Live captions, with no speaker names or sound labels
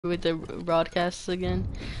with the broadcasts again,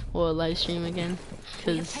 or live stream again,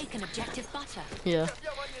 because yeah,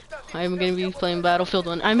 I'm gonna be playing Battlefield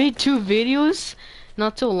 1. I made 2 videos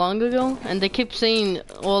not too long ago, and they kept saying,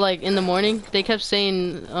 well, like in the morning, they kept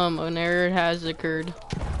saying an error has occurred.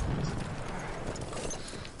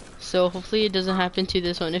 So hopefully it doesn't happen to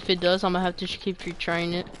this one. If it does, I'm gonna have to keep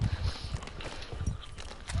retrying it.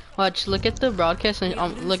 Watch, look at the broadcast and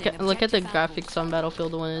look at the graphics on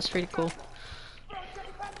Battlefield 1. It's pretty cool.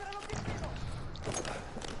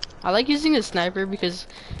 I like using a sniper because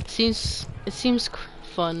it seems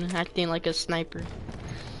fun acting like a sniper.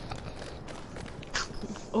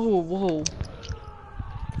 Oh, whoa.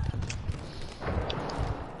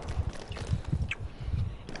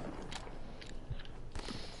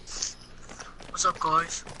 What's up,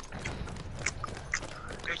 guys?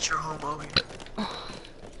 Get your homo here.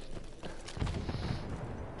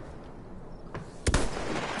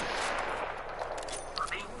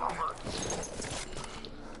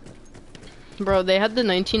 Bro, they had the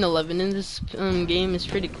 1911 in this game. It's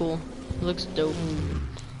pretty cool. It looks dope.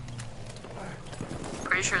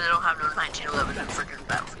 Pretty sure they don't have no 1911 in freaking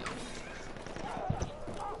Battlefield.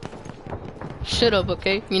 Shut up,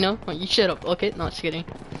 okay? You know? You shut up, okay? No, just kidding.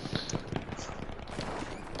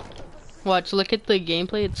 Watch, look at the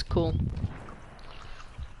gameplay. It's cool.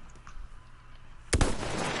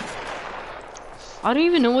 I don't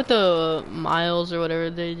even know what the miles or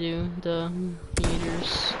whatever they do. The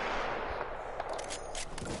meters.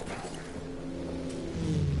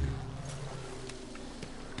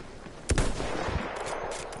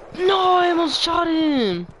 No, I almost shot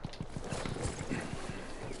him!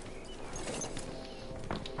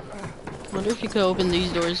 Wonder if you could open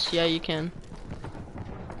these doors. Yeah, you can.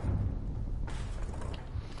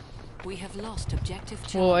 We have lost objective.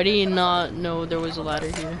 Whoa, I did not know there was a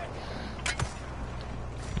ladder here.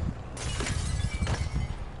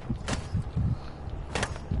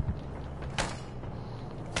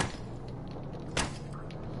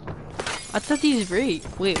 I thought these break.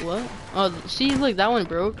 Wait, what? Oh, see, look, that one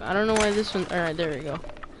broke. I don't know why this one. Alright, there we go.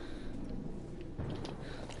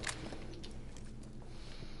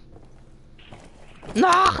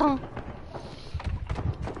 No!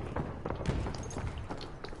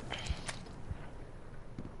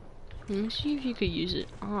 Let me see if you could use it.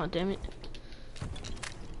 Oh, damn it.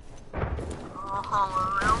 Oh,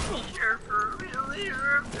 I don't care for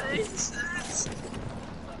your faces.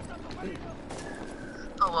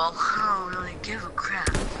 Oh well, I don't really give a crap.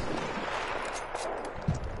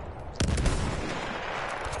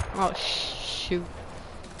 Oh, shoot.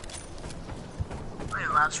 Wait,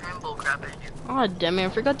 last stream bullcrap, ain't you? Oh, damn it. I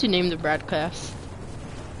forgot to name the broadcast.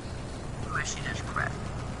 I wish you did crap.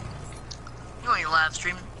 You want your live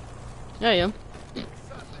stream? Yeah, I am. Do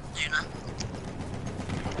you not?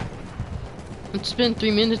 It's been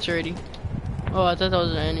 3 minutes already. Oh, I thought that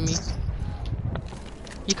was an enemy.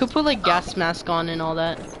 You could put like gas mask on and all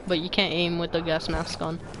that, but you can't aim with the gas mask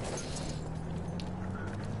on.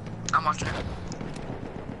 I'm watching it.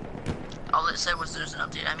 All it said was there's an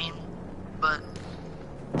update, I mean, but...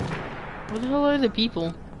 Where the hell are the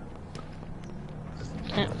people?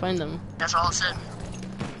 Can't find them. That's all it said.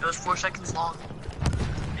 It was 4 seconds long.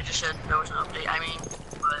 It just said there was an update, I mean,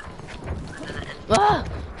 but... And then it ended. Ah!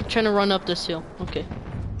 I'm trying to run up this hill. Okay.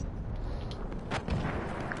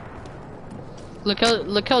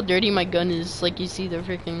 Look how dirty my gun is. Like, you see the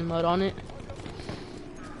freaking mud on it.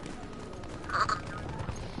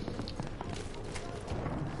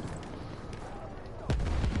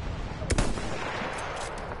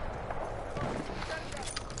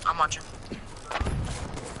 I'm watching.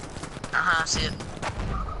 I see it.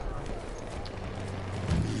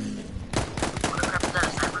 What the crap is that, a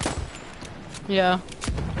sniper? Yeah.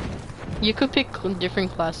 You could pick different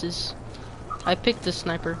classes. I picked the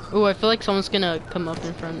sniper. Oh, I feel like someone's gonna come up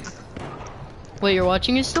in front. Wait, you're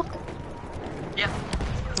watching it still? Yeah.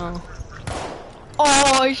 Oh.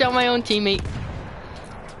 Oh, I shot my own teammate.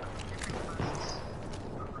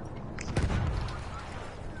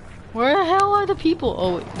 Where the hell are the people?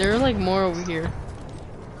 Oh, wait, there are like more over here.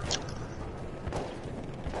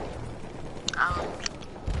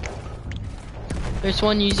 There's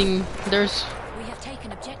one using. There's. We have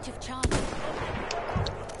taken objective charge.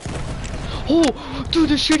 Oh, dude,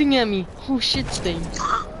 they're shooting at me. Oh shit, stain.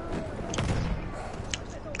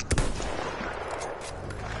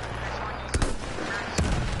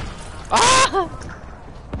 Ah!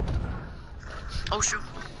 Oh shoot.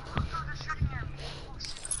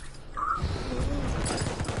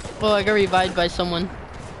 Oh, I got revived by someone.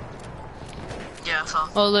 Yeah, I saw.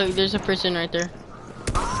 Oh look, there's a person right there.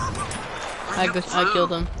 I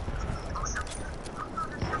killed him.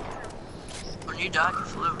 When you died, you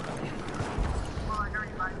flew.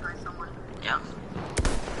 Yeah.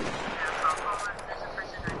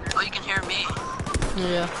 Oh, you can hear me.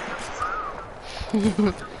 Yeah.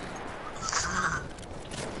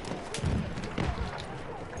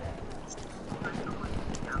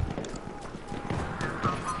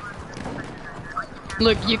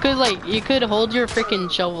 Look, you could hold your freaking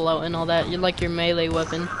shovel out and all that. You like your melee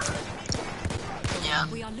weapon. Yeah.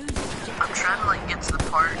 We are losing objective. I'm trying to like get to the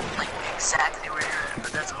part like exactly where you're at,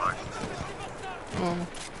 but that's hard. Oh,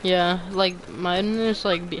 yeah, like mine is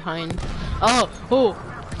like behind. Oh,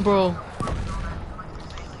 bro.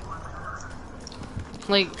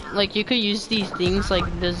 Like you could use these things like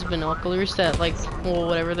these binoculars that like, well,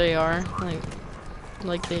 whatever they are,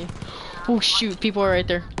 like they. Oh shoot, people are right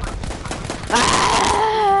there. Ah!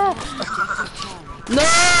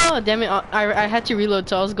 No, damn it! I had to reload,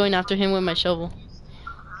 so I was going after him with my shovel.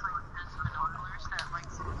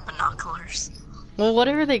 Binoculars. Well,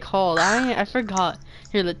 whatever they called, I forgot.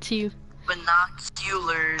 Here, let's see.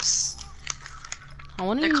 Binoculars. I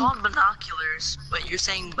want They're to. called binoculars, but you're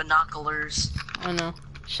saying binoculars. I know.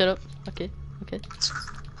 Shut up. Okay.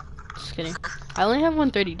 Just kidding. I only have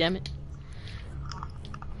 130. Damn it.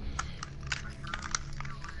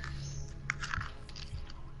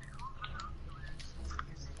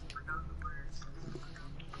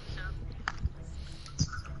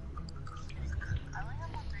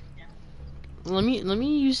 Let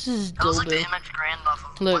me use this That was like the dildo. image grand off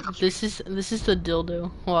of Look, this is the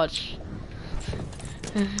dildo. Watch.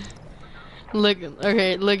 Look.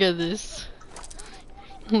 Okay, look at this.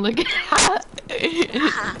 Look at.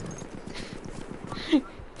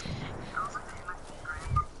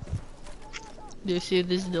 Do you see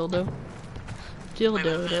this dildo?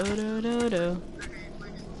 Dildo, do, do, do, do.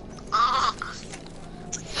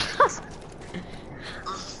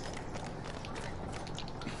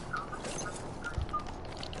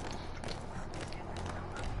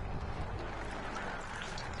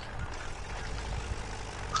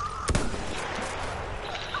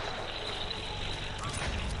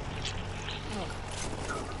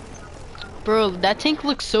 Bro, that tank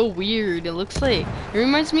looks so weird. It looks like, it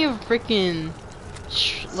reminds me of freaking,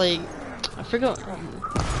 like, I forgot,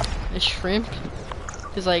 a shrimp.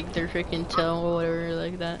 Cause like their freaking tail or whatever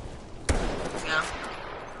like that. Yeah.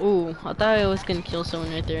 Ooh, I thought I was gonna kill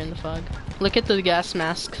someone right there in the fog. Look at the gas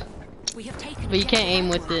mask. We have taken But you can't aim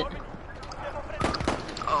with objective it.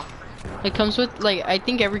 Oh. It comes with, like, I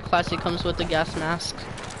think every class it comes with the gas mask.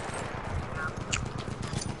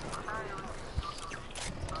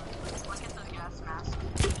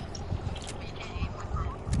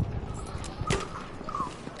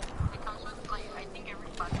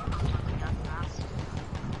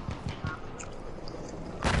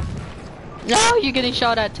 No, you're getting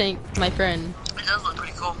shot at, tank, my friend. It does look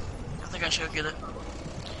pretty cool. I think I should get it.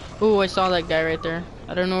 Ooh, I saw that guy right there.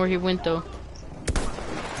 I don't know where he went though.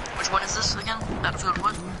 Which one is this again? Battlefield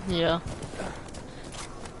 1? Yeah.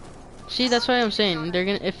 See, that's what I'm saying. They're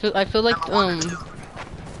gonna. I feel like one.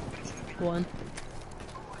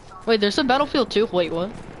 Wait, there's a Battlefield 2. Wait,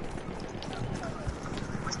 what?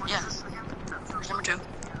 Yeah. There's number 2.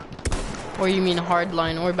 Or you mean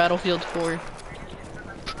Hardline or Battlefield 4?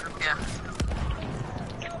 Yeah.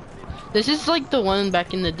 This is like the one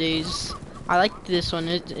back in the days. I like this one.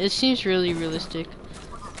 It seems really realistic.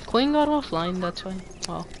 Queen got offline. That's why.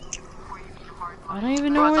 Wow. I don't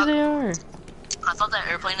even know where they are. I thought that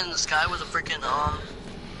airplane in the sky was a freaking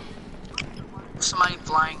somebody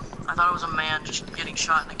flying. I thought it was a man just getting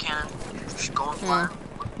shot in a cannon, just going flying.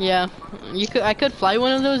 Yeah, I could fly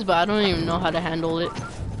one of those, but I don't even know how to handle it.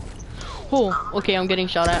 Oh, okay, I'm getting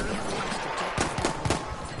shot at.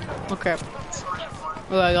 Oh crap.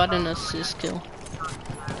 Oh, I got an assist kill.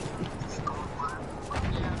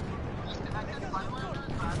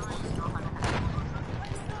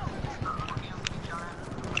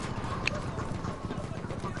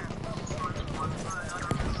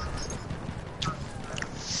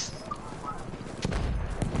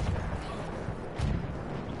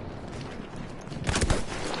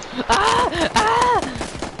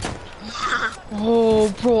 Oh,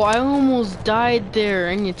 bro, I almost died there.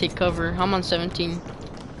 I need to take cover. I'm on 17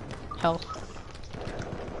 health.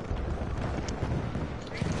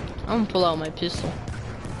 I'm gonna pull out my pistol.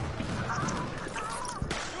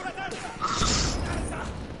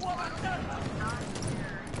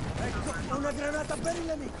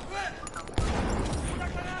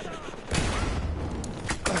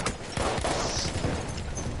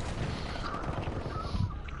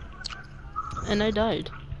 And I died.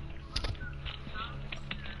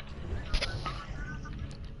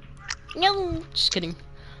 No, just kidding.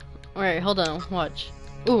 Alright, hold on, watch.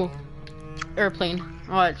 Ooh. airplane.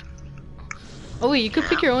 Alright. Oh wait, you could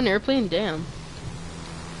pick your own airplane? Damn.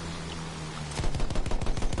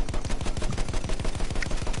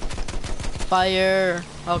 Fire!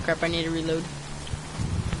 Oh crap, I need to reload.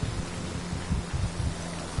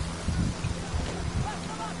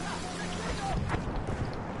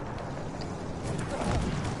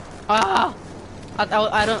 Ah!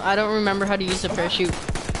 I don't remember how to use the parachute.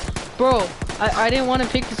 Bro, I didn't want to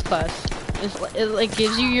pick this class. It like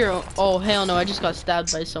gives you your own. Oh hell no, I just got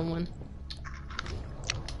stabbed by someone.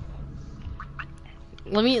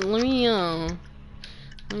 Let me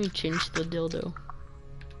change the dildo.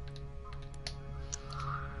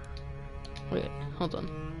 Wait, hold on.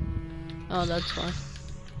 Oh, that's fine.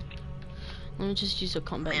 Let me just use a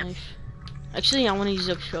combat knife. Actually, I want to use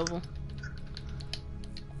a shovel.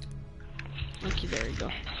 Okay, there we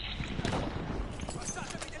go.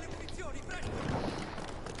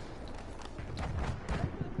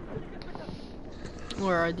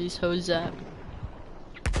 Where are these hoes at?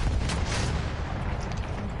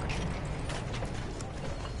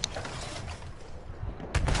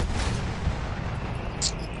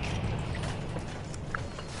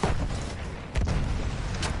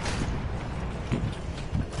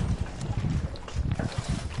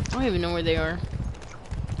 I don't even know where they are.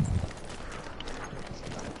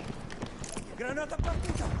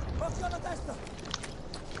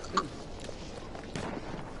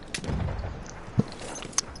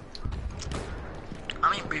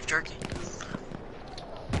 I'm eating beef jerky.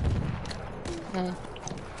 Oh.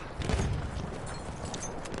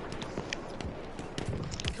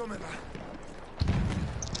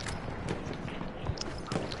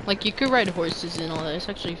 Like you could ride horses and all that. It's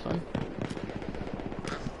actually fun.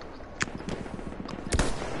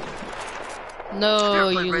 No,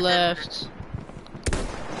 you left.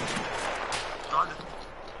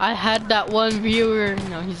 I had that one viewer.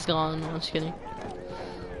 No, he's gone. No, I'm just kidding.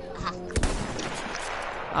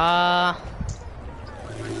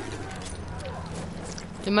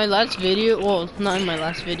 In my last video, well, not in my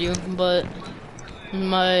last video, but in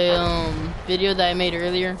my video that I made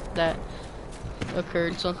earlier that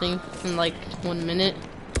occurred something in like 1 minute.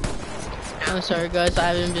 I'm sorry guys,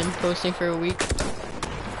 I haven't been posting for a week.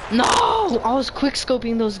 No! I was quick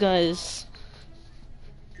scoping those guys.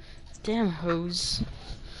 Damn hoes.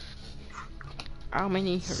 Ow, my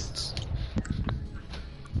knee hurts.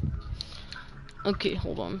 Okay,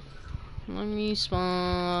 hold on. Let me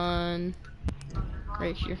spawn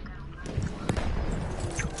right here.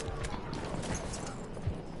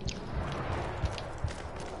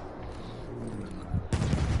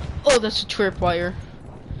 Oh, that's a tripwire.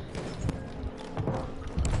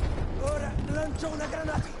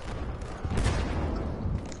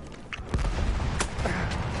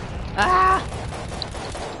 Ah!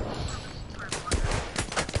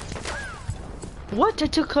 What? I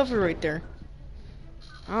took cover right there.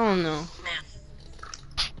 I don't know. Man,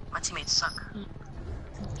 my teammates suck.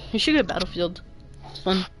 You should get Battlefield. It's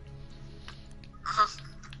fun.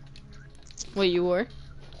 Wait, you were?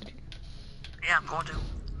 Yeah, I'm going to.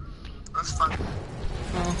 That's fun.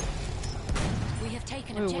 Oh. We have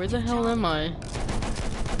taken Wait, where the hell am I?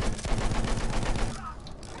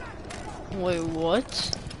 Wait,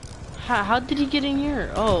 what? How did he get in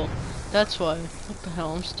here? Oh, that's why. What the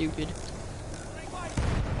hell? I'm stupid.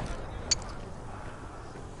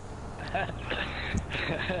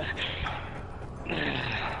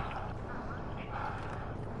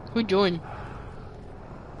 Who joined?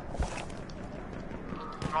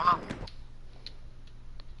 I don't know.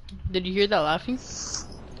 Did you hear that laughing?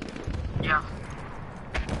 Yeah.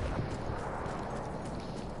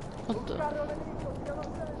 What the?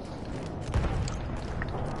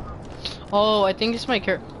 Oh, I think it's my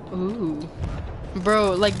car. Ooh.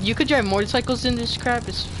 Bro, like, you could drive motorcycles in this crap.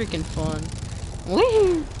 It's freaking fun.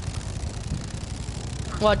 Whee!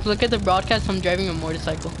 Watch, look at the broadcast. I'm driving a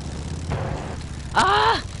motorcycle.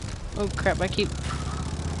 Ah! Oh, crap, I keep...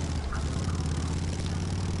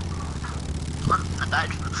 I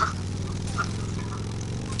died.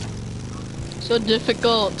 So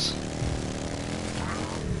difficult.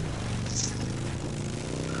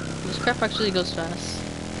 This crap actually goes fast.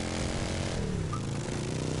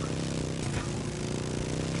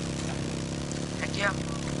 Heck yeah.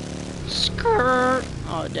 Skirt.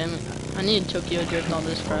 Oh damn it! I need Tokyo drift and all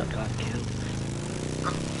this crap. We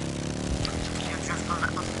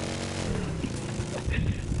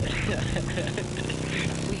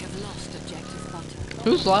have lost objective butter.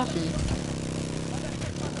 Who's laughing?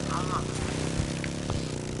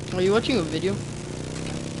 Are you watching a video?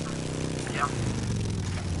 Yeah.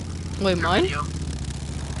 Wait, mine? Video.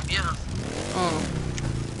 Yeah. Oh.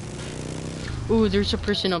 Ooh, there's a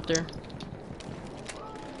person up there.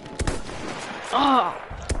 Oh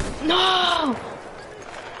no!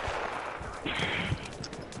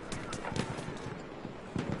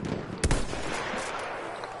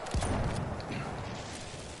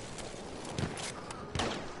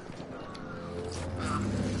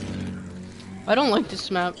 I don't like this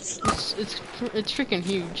map. It's freaking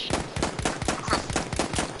huge.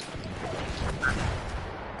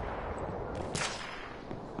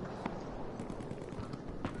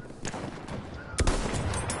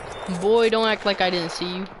 Boy, don't act like I didn't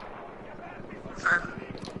see you.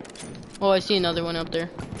 Oh, I see another one up there.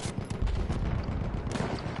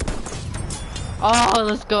 Oh,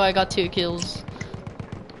 let's go. I got 2 kills.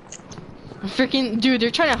 Freaking dude, they're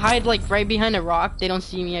trying to hide like right behind a rock. They don't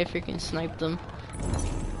see me. I freaking sniped them.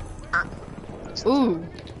 Ooh.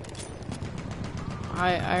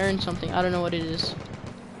 I earned something. I don't know what it is.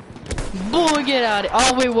 Boy, get out of it.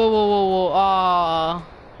 Oh, wait, whoa. Ah,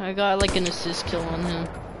 I got like an assist kill on him.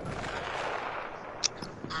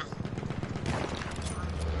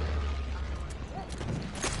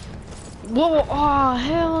 Whoa, oh,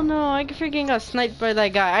 hell no. I freaking got sniped by that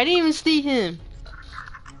guy. I didn't even see him.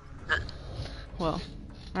 Well,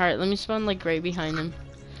 alright, let me spawn like right behind him.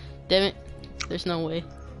 Damn it. There's no way.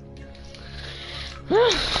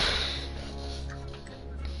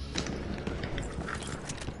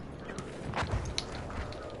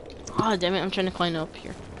 Oh, damn it, I'm trying to climb up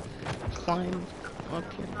here. Climb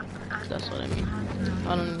up here. That's what I mean.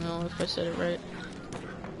 I don't even know if I said it right.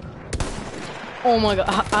 Oh my god,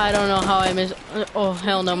 I don't know how I missed. Oh,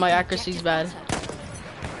 hell no, my accuracy's bad.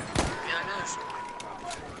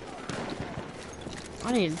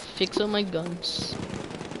 I need to fix up my guns.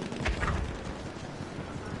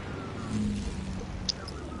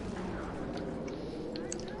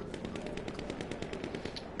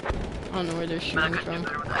 I don't know where they're shooting from.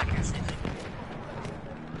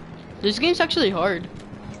 This game's actually hard.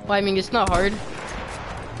 Well, I mean, it's not hard.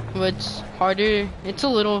 But it's harder. It's a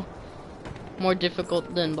little more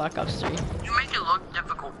difficult than Black Ops 3. You make it look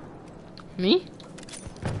difficult. Me?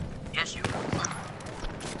 Yes, you.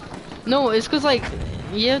 No, it's cause like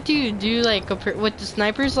you have to do like with the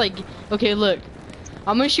snipers. Like, okay, look,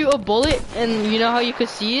 I'm gonna shoot a bullet, and you know how you could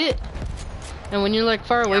see it. And when you're like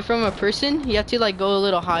far away from a person, you have to like go a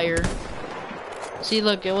little higher. See,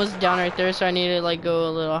 look, it was down right there, so I need to like go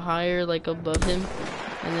a little higher, like above him,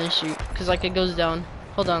 and then shoot. Cause like it goes down.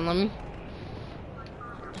 Hold on, let me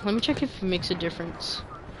check if it makes a difference.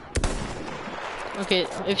 Okay,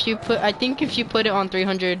 if you put, I think if you put it on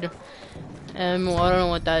 300. Well, I don't know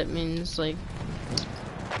what that means, like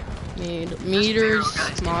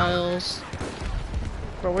meters, miles.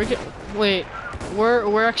 Bro,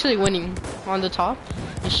 we're actually winning on the top.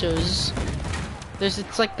 It shows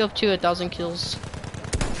it's like up to 1,000 kills.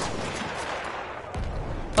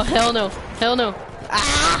 Oh hell no, hell no!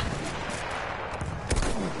 Ah!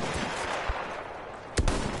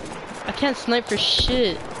 I can't snipe for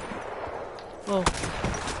shit. Oh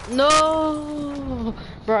no!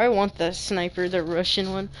 Bro, I want that sniper, the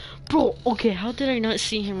Russian one. Bro, okay, how did I not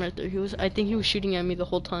see him right there? I think he was shooting at me the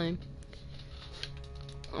whole time.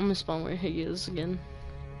 I'm gonna spawn where he is again.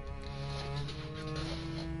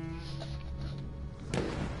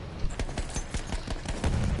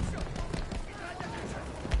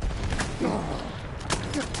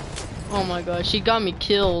 Oh my gosh, he got me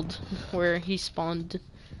killed where he spawned.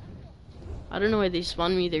 I don't know why they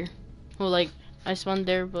spawned me there. Well, like, I spawned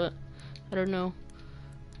there, but I don't know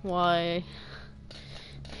why.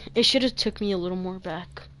 It should have took me a little more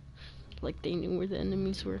back. Like they knew where the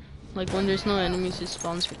enemies were. Like when there's no enemies, it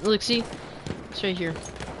spawns. Look, see? It's right here.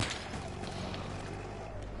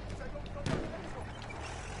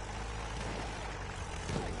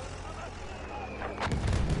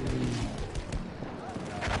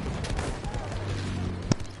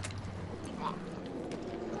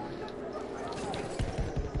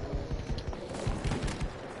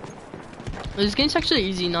 This game's actually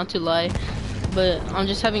easy, not to lie, but I'm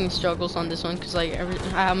just having struggles on this one because like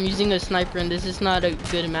I'm using a sniper and this is not a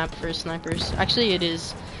good map for snipers. Actually, it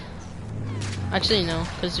is. Actually, no,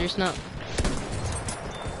 because there's not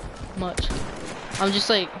much. I'm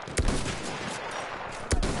just like,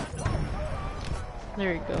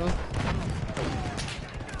 there you go.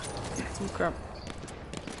 Oh, crap.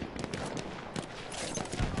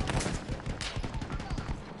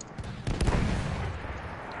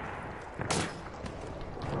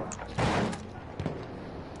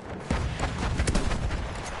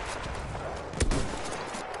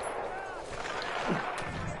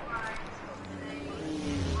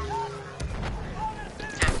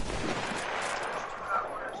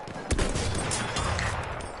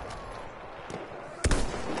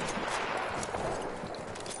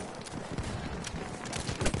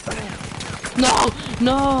 No!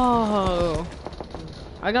 No!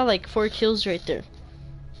 I got like 4 kills right there.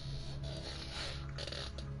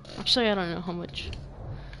 Actually, I don't know how much.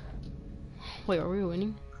 Wait, are we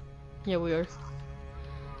winning? Yeah, we are.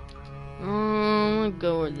 I'm gonna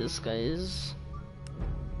go where this guy is.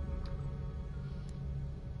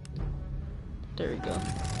 There we go.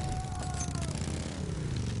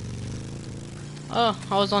 Oh,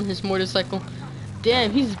 I was on his motorcycle.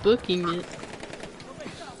 Damn, he's booking it.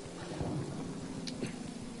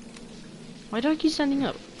 Why do I keep standing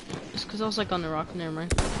up? It's because I was like on the rock. Never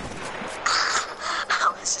mind.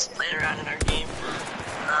 I was just playing around in our game.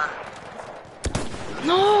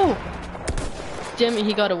 No! Damn it,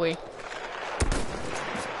 he got away.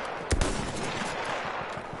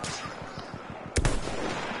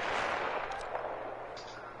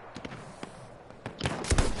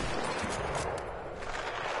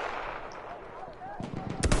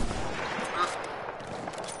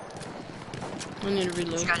 I need to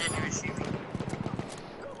reload. This guy didn't even see me.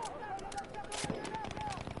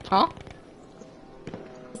 Huh?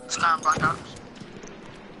 This guy on Black Ops.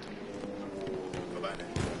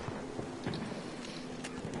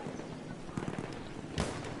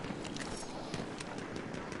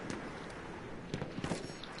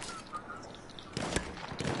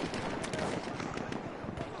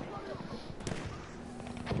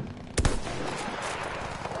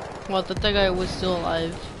 Well, I thought that guy was still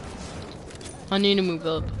alive. I need to move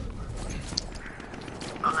up.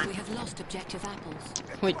 We have lost objective apples.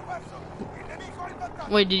 Wait.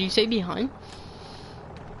 Wait, did you say behind?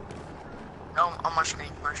 No, on my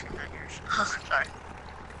screen. My screen, not yours. Sorry.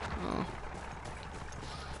 Oh.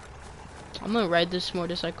 I'm gonna ride this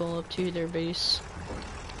motorcycle up to their base.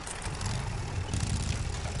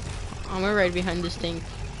 I'm gonna ride behind this tank.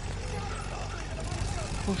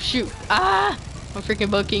 Oh shoot! Ah! I'm freaking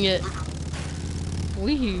bucking it.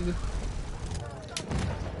 Wee.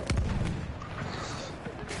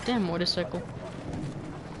 Damn motorcycle.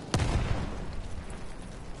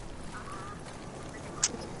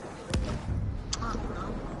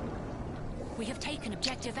 We have taken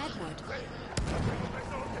objective Edward.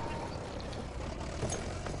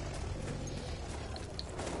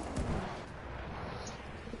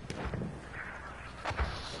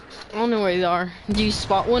 I don't know where they are. Do you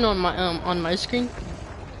spot one on my screen?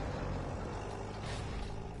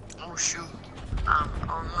 Oh shoot.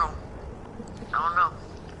 Oh no. Oh no.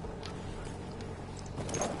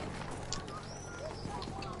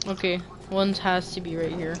 Okay, one has to be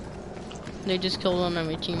right here. They just killed one of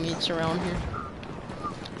my teammates around here.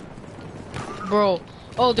 Bro.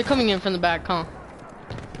 Oh, they're coming in from the back, huh?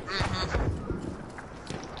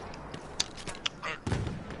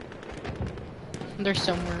 They're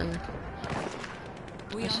somewhere.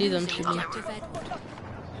 I see them shooting. Objective Edward.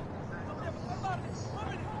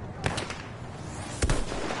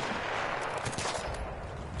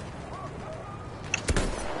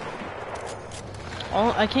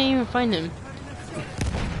 Oh, I can't even find him.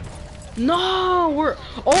 No,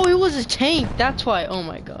 oh, it was a tank. That's why. Oh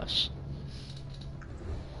my gosh.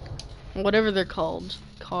 Whatever they're called,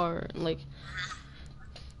 like.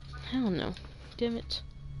 I don't know. Damn it.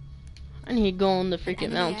 I need to go on the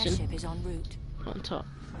freaking mountain. Airship is en route. On top.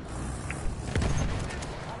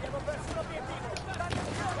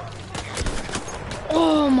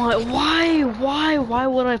 Oh my, why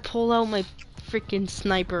would I pull out my freaking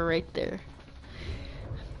sniper right there?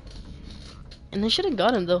 And they should have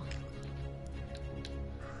got him though.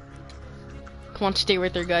 Come on, stay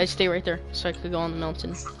right there, guys. Stay right there, so I could go on the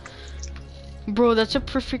mountain. Bro, that's a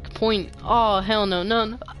perfect point. Oh hell no,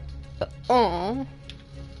 no. Oh.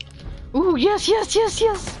 Ooh, yes, yes, yes,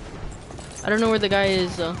 yes. I don't know where the guy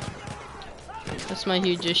is though. That's my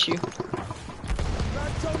huge issue.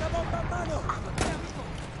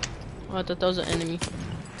 Oh, I thought that was an enemy.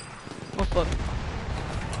 Oh fuck.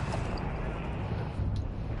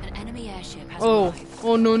 An enemy airship has Oh, arrived.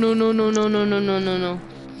 oh no no no no no no no no no no.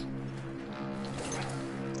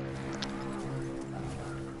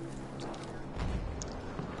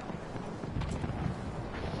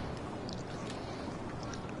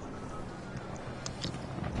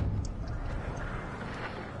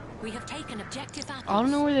 We have taken objective apples. I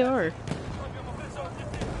don't know where they are.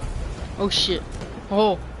 Oh shit.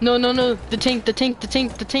 Oh, no no no. The tank, the tank, the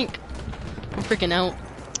tank, the tank. I'm freaking out.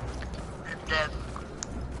 I'm dead.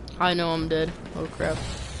 I know I'm dead. Oh crap.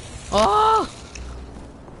 Oh!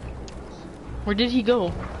 Where did he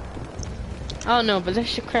go? I don't know, but that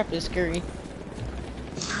shit crap is scary.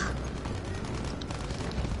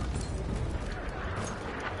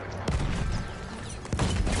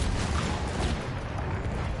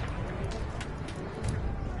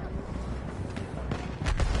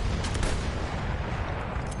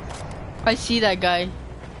 I see that guy.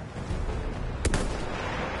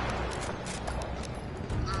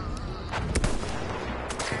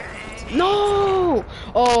 No!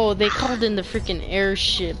 Oh, they called in the freaking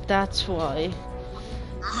airship. That's why.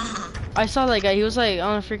 I saw that guy. He was like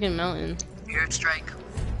on a freaking mountain. Airstrike.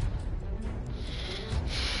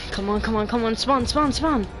 Come on, come on, come on. Spawn, spawn,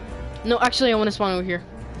 spawn. No, actually, I want to spawn over here.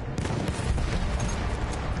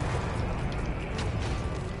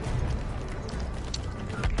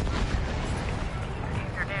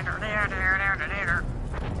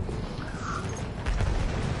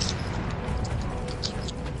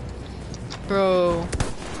 Bro.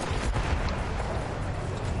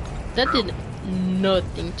 That did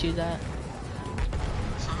nothing to that.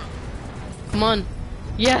 Come on.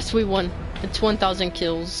 Yes, we won. It's 1,000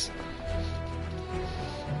 kills.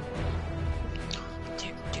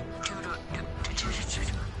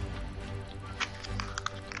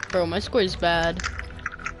 Bro, my score is bad.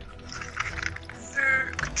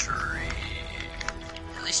 Victory.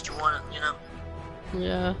 At least you won it, you know?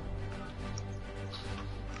 Yeah.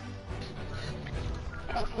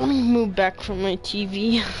 Let me move back from my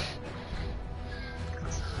TV.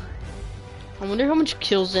 I wonder how much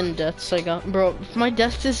kills and deaths I got. Bro, my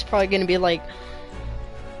deaths is probably gonna be like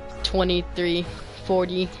 23,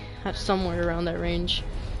 40, somewhere around that range.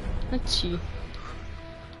 Let's see.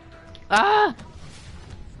 Ah!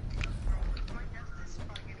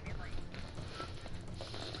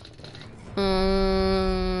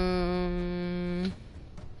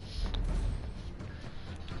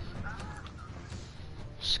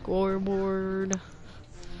 Scoreboard.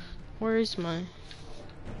 Where is my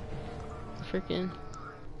freaking?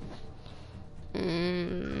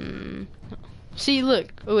 See,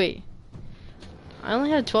 look. Oh wait, I only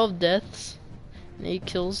had 12 deaths and 8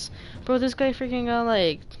 kills. Bro, this guy freaking got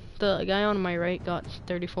like the guy on my right got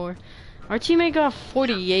 34. Our teammate got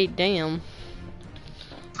 48. Damn.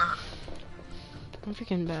 I'm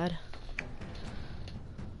freaking bad.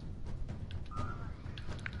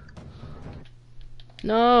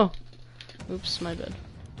 No. Oops, my bad.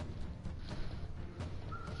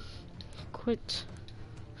 Quit.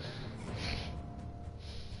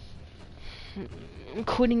 I'm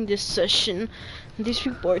quitting this session. These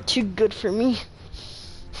people are too good for me.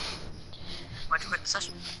 Why'd you quit the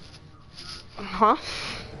session? Huh?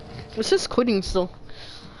 It's just quitting still.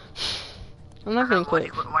 I'm not gonna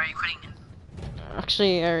quit. Why are you quitting it?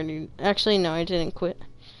 Actually, no, I didn't quit.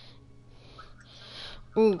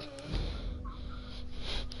 Ooh.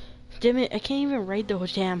 Damn it, I can't even ride the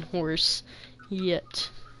damn horse yet.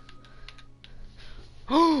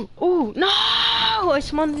 Oh, no! I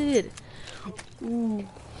spawned it. Ooh.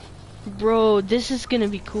 Bro, this is gonna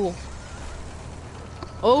be cool.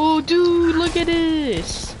 Oh, dude, look at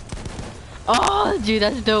this. Oh, dude,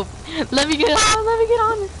 that's dope. Let me get on, let me get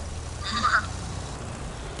on.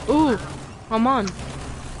 Ooh, I'm on.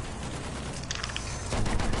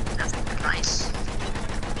 That's nice.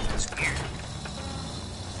 That's weird.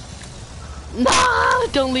 No,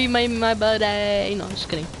 don't leave my buddy. No, I'm just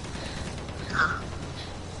kidding.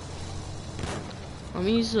 Let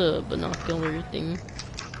me use a binocular thing.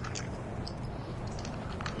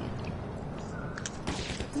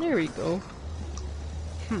 There we go.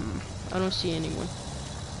 I don't see anyone.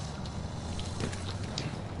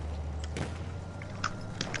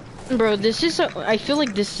 Bro, this is I feel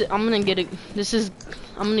like this I'm gonna get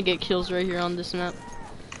I'm gonna get kills right here on this map.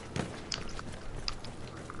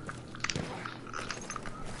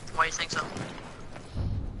 Why do you think so?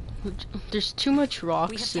 There's too much We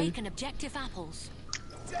rocks have and taken objective apples.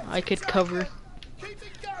 I could cover.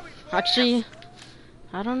 Actually,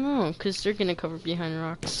 I don't know, cause they're gonna cover behind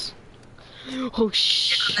rocks. Oh Yeah,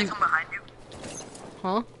 shit! couldn't they come behind you?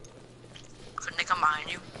 Huh? Couldn't they come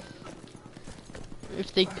behind you?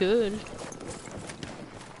 If they could.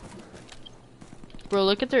 Bro,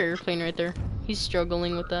 look at their airplane right there. He's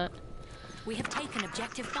struggling with that. We have taken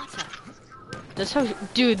objective butter. That's how,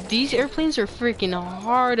 dude, these airplanes are freaking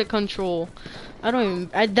hard to control.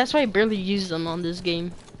 That's why I barely use them on this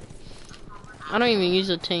game. I don't even use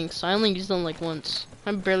the tanks. I only use them like once.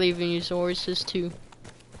 I barely even use the horses too.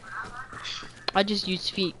 I just use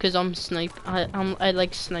feet because I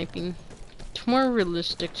like sniping. It's more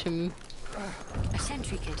realistic to me. A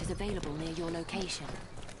sentry kit is available near your location.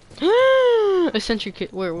 A sentry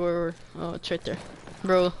kit, where? Oh, it's right there.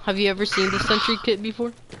 Bro, have you ever seen the sentry kit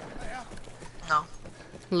before? No.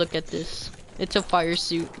 Look at this. It's a fire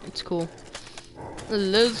suit. It's cool.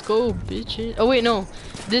 Let's go, bitches. Oh wait, no.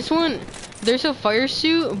 This one, there's a fire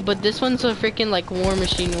suit, but this one's a freaking like war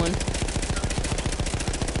machine one.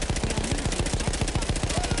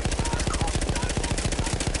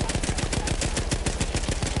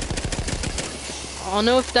 don't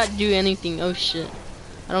know if that do anything. Oh shit.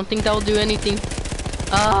 I don't think that will do anything. You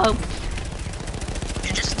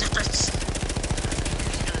just did that.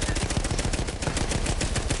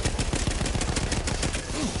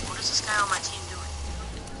 What is this guy on my team doing?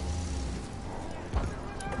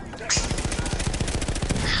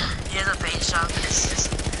 He has a bait shot.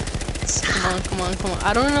 Come on.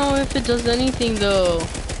 I don't know if it does anything though.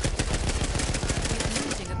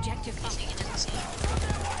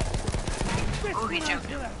 Oh, he juked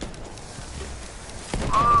him.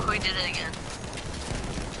 Oh, he did it again.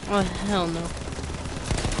 Oh hell no.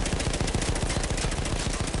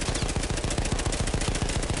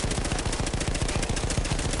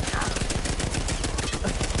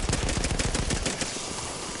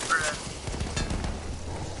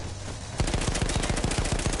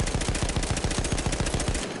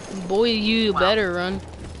 Boy, you better run.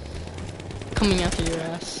 Coming after your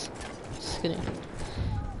ass. Just kidding.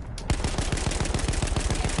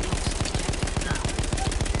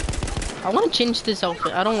 I want to change this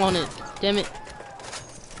outfit. I don't want it. Damn it.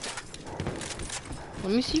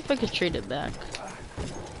 Let me see if I can trade it back.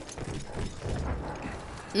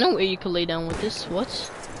 No way you could lay down with this. What?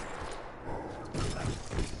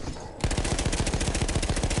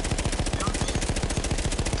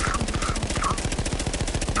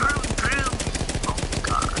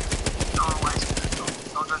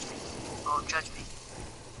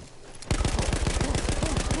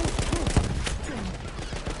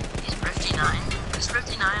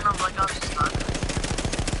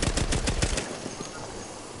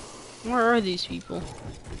 Where are these people? Of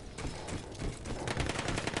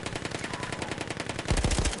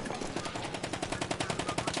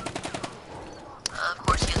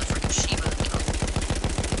course he has a freaking Shiba.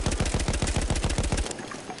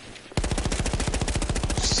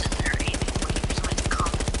 Just sitting there aiming, waiting for somebody to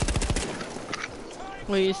come.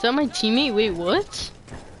 Wait, is that my teammate? Wait, what?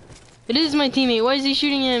 It is my teammate. Why is he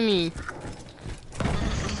shooting at me?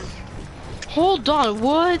 Hold on,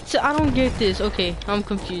 what? I don't get this. Okay, I'm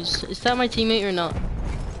confused. Is that my teammate or not?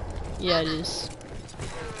 Yeah, it is.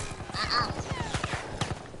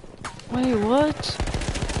 Wait, what?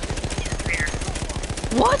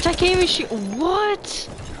 What? I can't even shoot. What?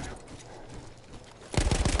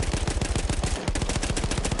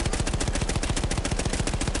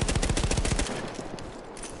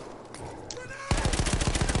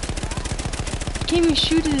 I can't even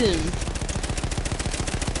shoot at him.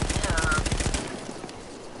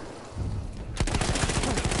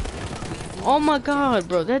 Oh my god,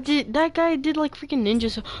 bro, that guy did like freaking ninja,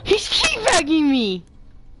 so he's teabagging me!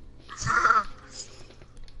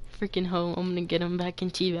 Freaking hoe, I'm gonna get him back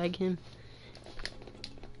and teabag him.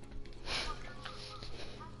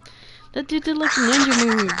 That dude did like a ninja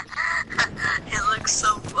move. It looks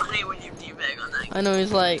so funny when you teabag on that. I know,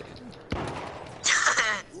 he's like...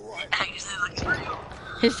 It actually looks real.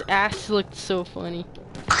 His ass looked so funny.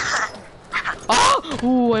 Oh!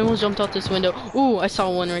 Ooh, I almost jumped out this window. Ooh, I saw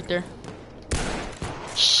one right there.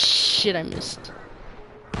 Shit, I missed.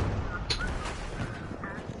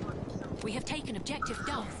 We have taken objective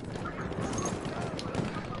Duff.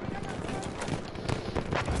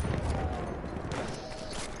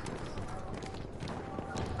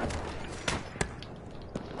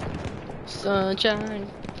 Sunshine.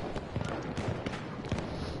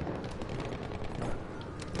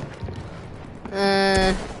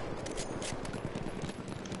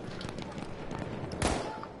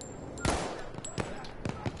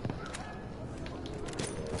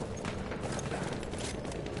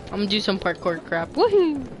 I'm gonna do some parkour crap.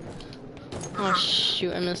 Woohoo! Oh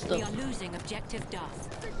shoot, I messed up. We are losing objective Duff.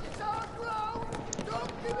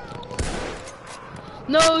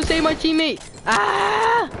 No, save my teammate!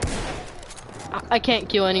 Ah! I can't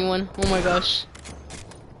kill anyone. Oh my gosh.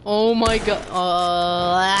 Oh my god.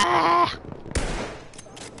 Ah!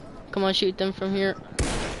 Come on, shoot them from here.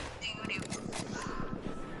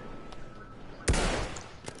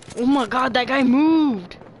 Oh my god, that guy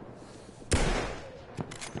moved!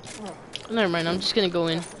 Never mind, I'm just gonna go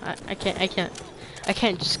in. I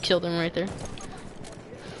can't just kill them right there.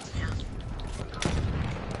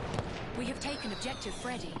 We have taken objective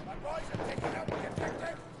Freddy.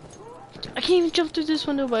 I can't even jump through this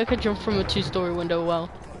window, but I could jump from a 2-story window. Wow.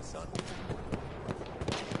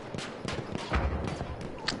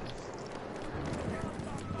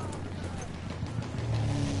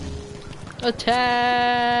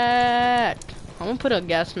 Attack! I'm gonna put a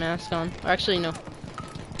gas mask on. Actually, no.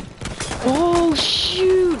 Oh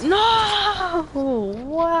shoot! No!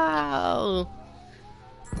 Wow!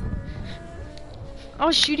 I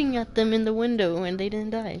was shooting at them in the window and they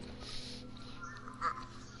didn't die.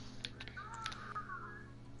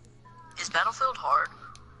 His Battlefield hard?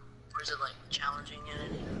 Or is it like challenging in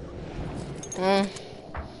any?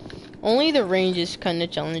 Only the range is kind of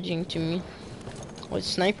challenging to me. With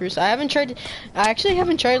snipers, I actually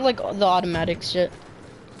haven't tried like the automatics yet.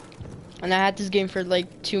 And I had this game for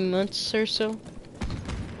like 2 months or so.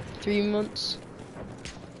 3 months.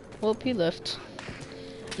 Well, he left.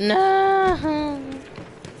 Nah.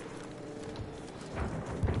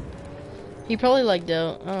 He probably lagged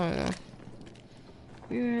out. I don't know.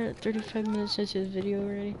 We're at 35 minutes into the video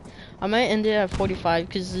already. I might end it at 45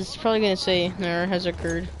 because it's probably gonna say an error has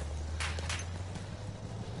occurred.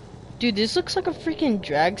 Dude, this looks like a freaking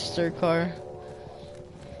dragster car.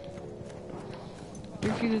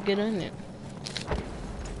 If you could get in it.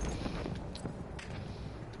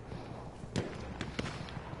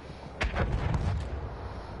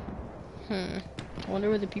 I wonder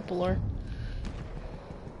where the people are.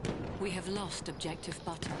 We have lost objective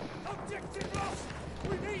butter. Objective lost!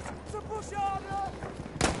 We need to push harder!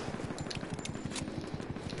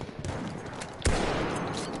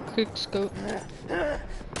 Quick scope.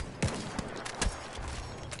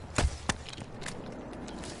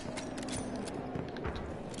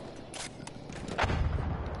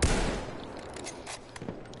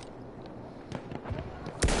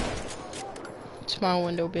 It's my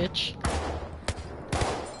window, bitch.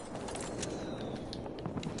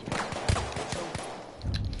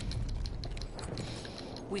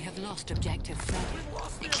 We have lost objective Freddy.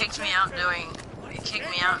 He kicked me out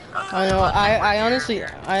I know. I honestly,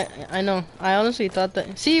 I know. I honestly thought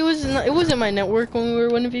that. See, it wasn't my network when we were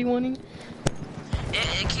 1v1ing.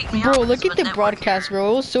 It kicked me out. Bro, look because at of the a broadcast, network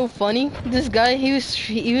bro. It was so funny. This guy, he was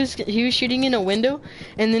shooting in a window,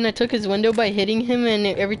 and then I took his window by hitting him, and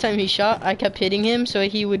every time he shot, I kept hitting him, so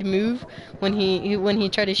he would move when he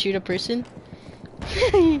tried to shoot a person.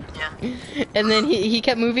 Yeah. And then he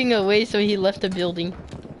kept moving away, so he left the building.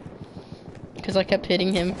 Because I kept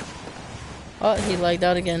hitting him. Oh, he lagged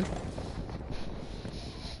out again.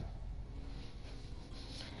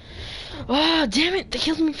 Oh, damn it! They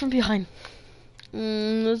killed me from behind.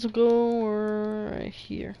 Let's go right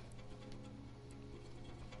here.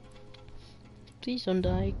 Please don't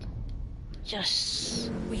die.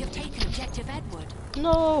 Yes! We have taken objective Edward.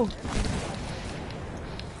 No!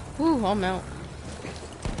 Ooh, I'm out.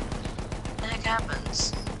 What the heck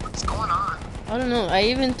happens? What's going on? I don't know. I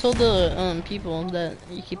even told the people that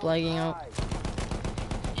you keep lagging out.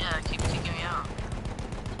 Yeah, keep kicking me out.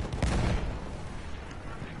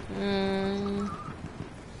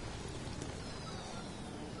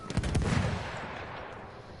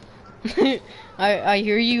 I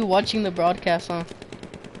hear you watching the broadcast, huh?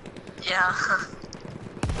 Yeah.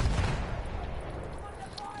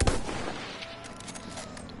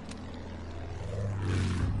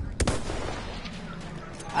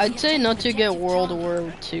 I'd say not to get World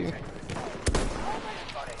War II. You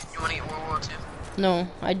wanna get World War II? No,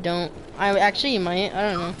 I don't. I actually might.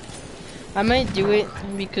 I don't know. I might do it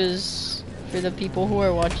because for the people who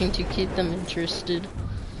are watching to keep them interested.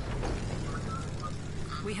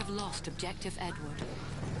 We have lost objective Edward.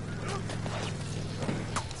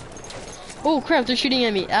 Oh crap! They're shooting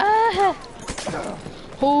at me. Ah!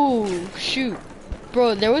 Oh shoot,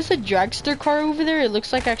 bro! There was a dragster car over there. It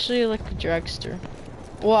looks like actually like a dragster.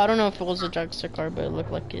 Well, I don't know if it was a dragster car, but it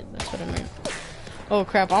looked like it. That's what I meant. Oh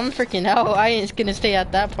crap! I'm freaking out. I ain't gonna stay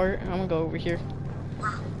at that part. I'm gonna go over here.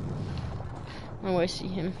 Oh, I see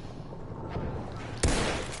him.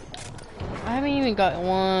 I haven't even got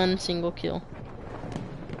one single kill.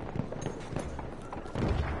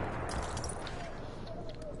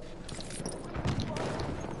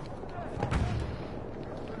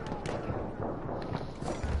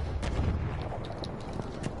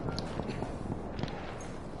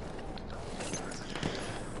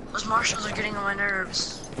 Those marshals are getting on my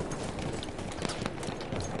nerves.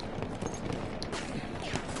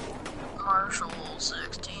 Marshal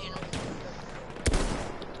 16.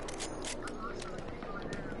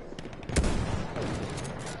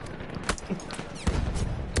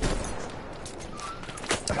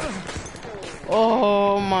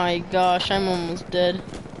 Oh my gosh, I'm almost dead.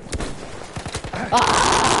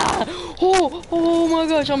 Ah! Oh my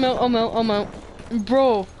gosh, I'm out.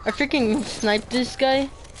 Bro, I freaking sniped this guy,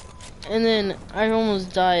 and then I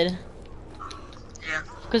almost died. Yeah.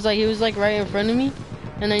 Cause like he was like right in front of me,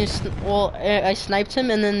 and I sniped him,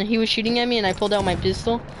 and then he was shooting at me, and I pulled out my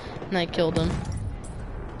pistol, and I killed him.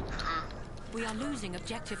 We are losing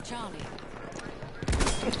objective Charlie.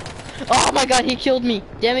 Oh my god, he killed me.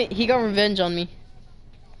 Damn it, he got revenge on me.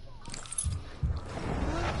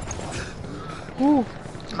 Ooh.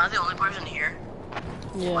 Am I the only person here?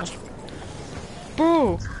 Yeah. Watching?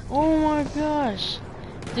 Bro, oh my gosh.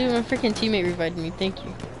 Dude, my freaking teammate revived me. Thank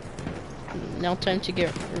you. Now time to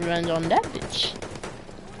get revenge on that bitch.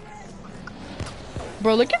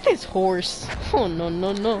 Bro, look at this horse. Oh no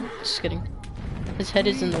no no. Just kidding. His head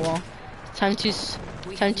is in the wall. Time to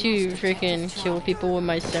freaking kill people with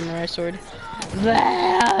my samurai sword.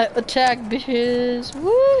 Blah! Attack bitches.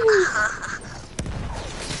 Woo!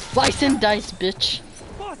 Slice and dice, bitch.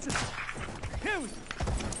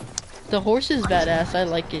 The horse is badass. I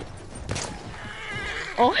like it.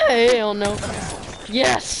 Oh hell no.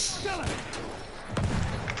 Yes!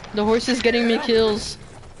 The horse is getting me kills.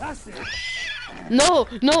 No,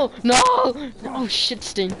 no, no! Oh shit,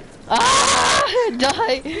 Sting. Ah!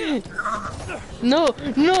 Die! No,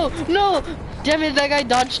 no, no! Damn it, that guy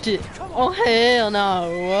dodged it. Oh hell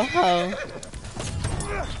no. Wow.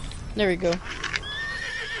 There we go.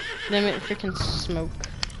 Damn it, freaking smoke.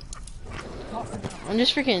 I'm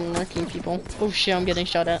just freaking lurking people. Oh shit, I'm getting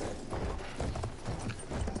shot at.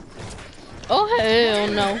 Oh hell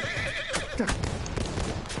no.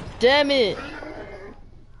 Damn it.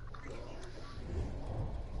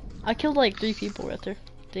 I killed like 3 people right there.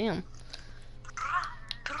 Damn.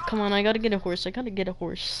 Come on, I gotta get a horse. I gotta get a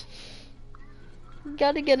horse.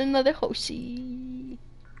 Gotta get another horsey.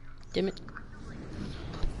 Damn it.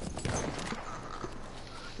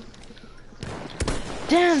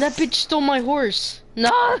 Damn, that bitch stole my horse.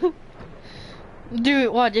 No.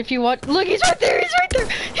 Dude, watch. If you watch. Look, he's right there. He's right there.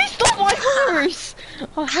 He stole my horse.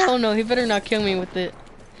 Oh, hell no. He better not kill me with it.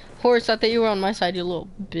 Horse, I thought you were on my side, you little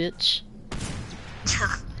bitch.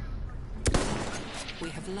 We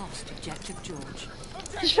have lost objective George.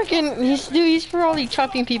 He's freaking, he's probably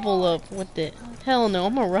chopping people up with it. Hell no,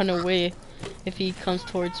 I'm gonna run away if he comes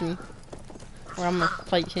towards me. Or I'm gonna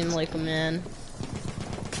fight him like a man.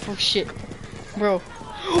 Oh shit. Bro.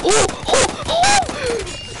 Oh!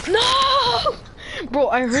 No! Bro,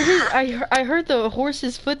 I heard it, I heard the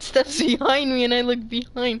horse's footsteps behind me and I looked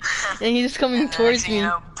behind and he's coming towards me.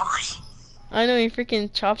 I know, he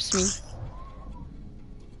freaking chops me.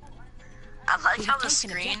 I like how the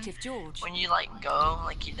screen, when you like go,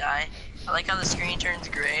 like you die, I like how the screen turns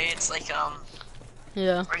gray. It's like,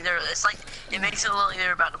 yeah. Right there, it's like, it makes it look like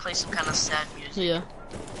they're about to play some kind of sad music. Yeah.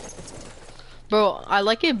 Bro, I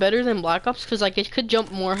like it better than Black Ops because like it could jump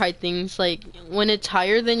more high things. Like when it's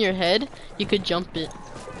higher than your head, you could jump it.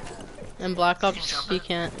 And Black Ops, you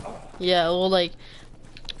can't. Yeah, well like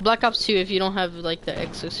Black Ops 2 if you don't have like the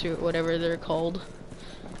exosuit, whatever they're called.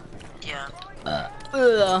 Yeah.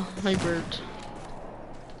 My bird.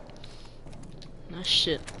 Ah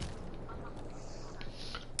shit.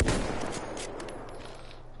 I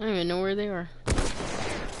don't even know where they are.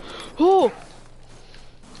 Oh!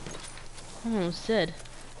 I almost said.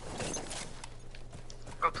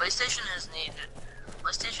 Bro, PlayStation is needed.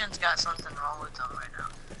 PlayStation's got something wrong with them right now.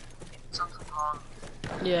 Something wrong.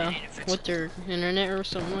 Yeah, with their internet or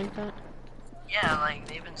something like that. Yeah, like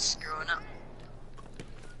they've been screwing up.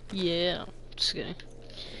 Yeah, just kidding.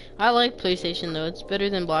 I like PlayStation though. It's better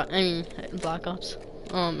than Black Ops.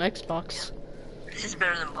 Xbox. It is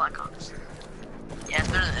better than Black Ops. Yeah, it's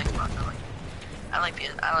better than Xbox.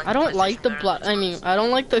 I don't like the Black. I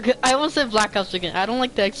don't like the. I almost said Black Ops again. I don't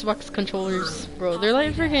like the Xbox controllers, bro. They're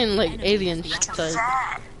like freaking like alien type.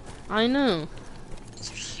 I know. It's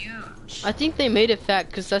huge. I think they made it fat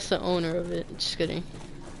because that's the owner of it. Just kidding.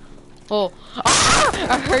 Oh,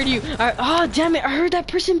 ah! I heard you. Damn it! I heard that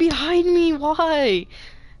person behind me. Why?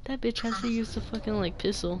 That bitch has to use the fucking like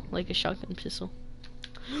pistol, like a shotgun pistol.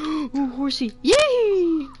 Ooh, horsey! Yay!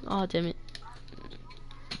 Oh, damn it!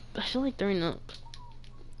 I feel like throwing up.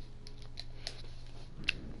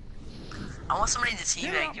 I want somebody to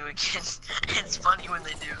teabag you again. It's funny when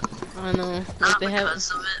they do. I know. Like Not they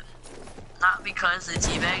because of it. Not because they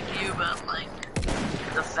teabagged you, but like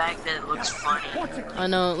the fact that it looks funny. I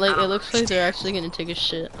know. Like it looks like they're actually gonna take a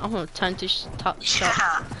shit. I'm gonna time to shot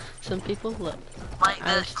some people up. Like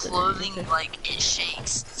the clothing, like it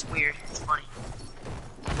shakes. It's weird. It's funny.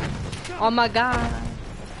 Oh my god.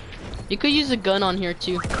 You could use a gun on here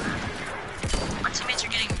too. My teammates are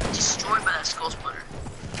getting destroyed by that skull splitter.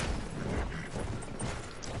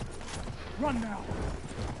 Run now.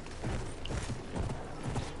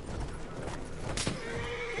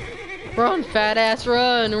 Run, fat ass,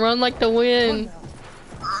 run! Run like the wind.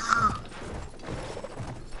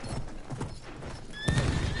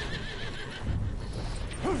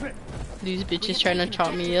 These bitches trying to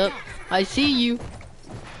chop me up. I see you.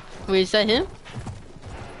 Wait, is that him?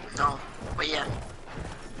 No, but yeah.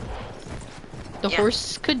 The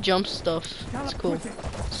horse could jump stuff. That's cool.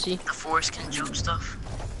 See? The force can jump stuff.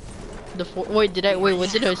 Wait, what did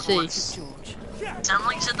I say? Sound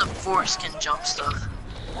like you said the force can jump stuff.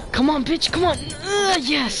 Come on, bitch, come on.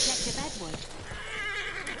 Yes. Objective Edward.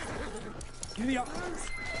 Give me up.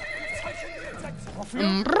 Taking the objective. Off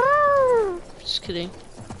you. Just kidding.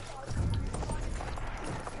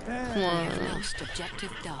 There. Come on. Lost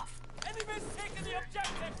objective Duff. Enemy's taking the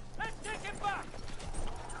objective. Let's take it back.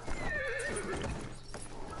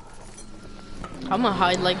 I'm gonna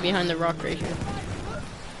hide like behind the rock right here.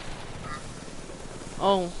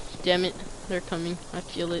 Oh, damn it. They're coming. I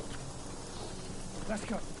feel it. Let's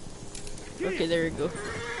go. Okay, there we go.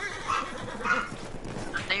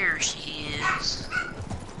 There she is.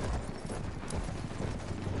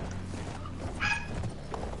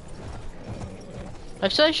 I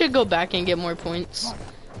feel I should go back and get more points.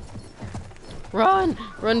 Run!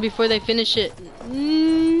 Run before they finish it.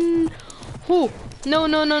 Whew. No,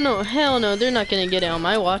 no, no, no. Hell no. They're not gonna get it on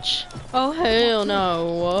my watch. Oh, hell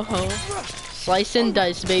no. Whoa. Slice and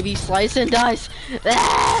dice, baby. Slice and dice.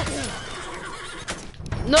 Ah!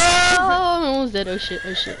 No! I'm almost dead. Oh shit.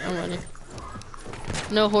 Oh shit. I'm running.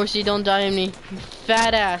 No, horsey. Don't die on me. You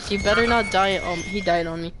fat ass. You better not die. Oh, he died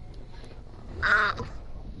on me.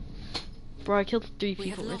 Bro, I killed 3 We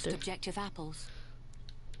have people right lost there. objective apples.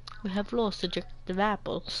 We have lost objective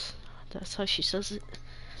apples. That's how she says it.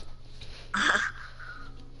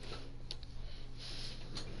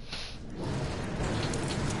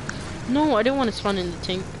 No, I didn't want to spawn in the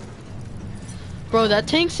tank. Bro, that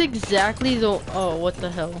tank's exactly the. Oh, what the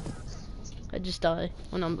hell? I just die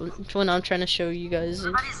when I'm trying to show you guys.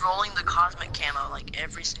 Somebody's rolling the cosmic camo like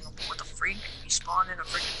every single. What the freak? You spawned in a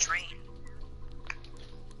freaking train.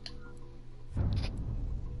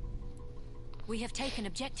 We have taken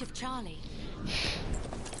objective Charlie.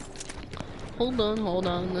 Hold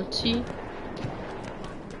on. Let's see.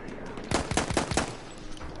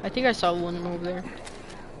 I think I saw one over there.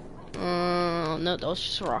 No, that was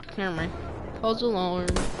just a rock. Never mind. False alarm.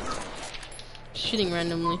 Shooting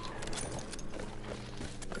randomly.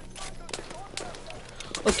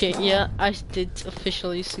 Okay, yeah, I did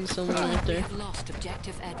officially see someone right We there. have lost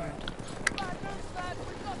objective Edward.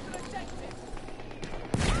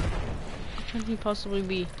 What can he possibly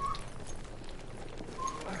be?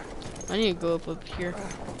 I need to go up here.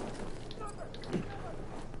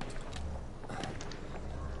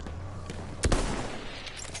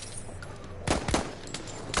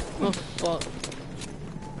 Oh fuck.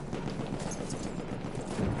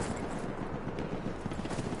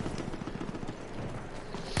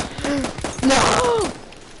 No!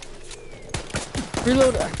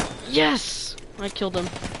 Reload. Yes! I killed him.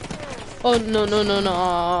 Oh no.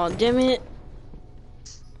 Aw, damn it.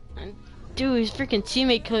 Dude, his freaking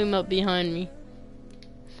teammate came up behind me.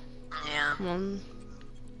 Yeah. Come on.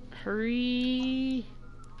 Hurry.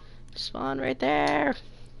 Spawn right there.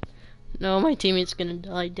 No, my teammate's gonna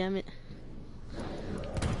die, damn it.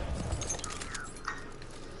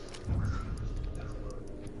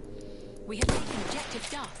 We have taken objective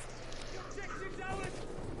Duff. Objective's ours.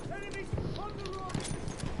 Enemies on the run.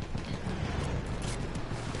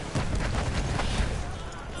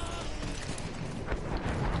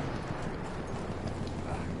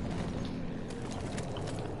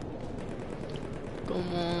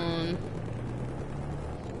 Come on.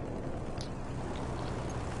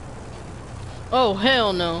 Oh,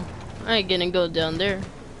 hell no. I ain't gonna go down there.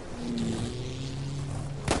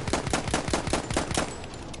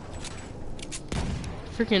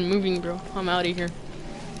 Freaking moving, bro. I'm out of here.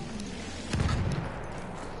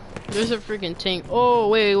 There's a freaking tank. Oh,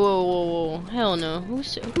 wait, whoa. Hell no. Who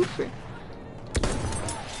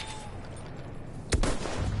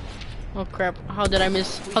Oh crap. How did I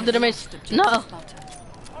miss? How did I miss? No! Our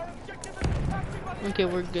objective is captured by the Okay,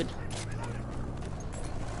 we're good.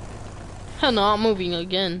 Hell no, I'm moving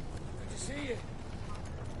again. Good to see you.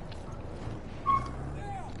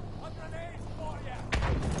 There. A grenade for you.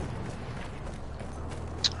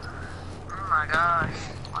 Oh my gosh.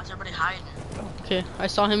 Why's everybody hiding? Okay, I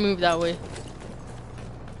saw him move that way.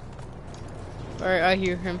 Alright, I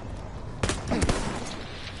hear him.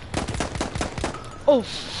 Oh,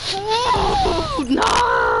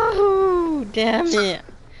 no! Damn it.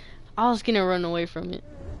 I was gonna run away from it.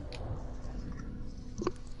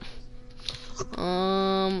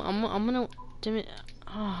 I'm gonna, damn it.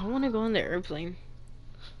 Oh, I wanna go on the airplane.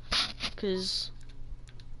 Cause,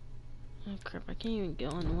 oh crap, I can't even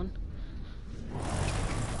get on one.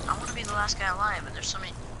 I want to be the last guy alive, but there's so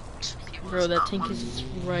many people. Bro, that tank is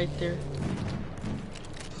right there.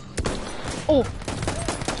 Oh!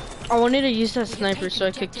 I wanted to use that sniper so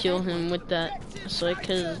I could kill him with that.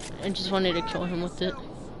 I just wanted to kill him with it.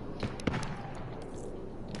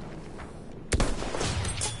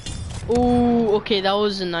 Ooh, okay, that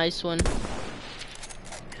was a nice one.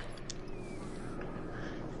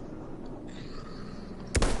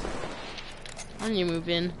 I need to move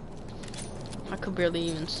in. I could barely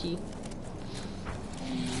even see.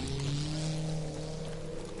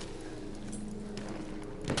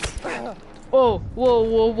 Oh, whoa,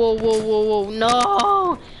 whoa, whoa, whoa, whoa, whoa,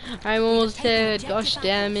 no! I'm almost dead, gosh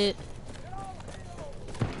damn it.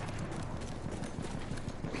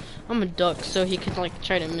 I'm a duck, so he could like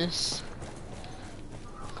try to miss.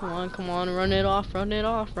 Come on, run it off, run it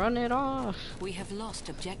off, run it off. We have lost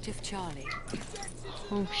objective Charlie.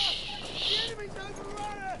 Oh, shh.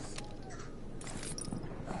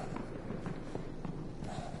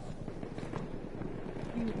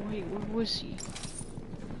 Wait, where was he?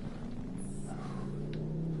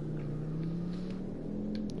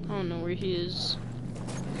 I don't know where he is.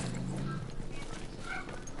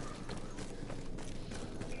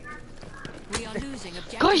 We are losing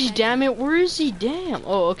objective. Gosh damn it, where is he? Damn.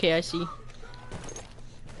 Oh, okay, I see.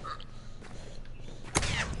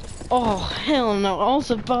 Oh, hell no. I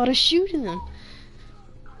was about to shoot him.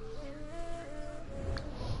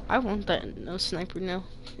 I want that no sniper now.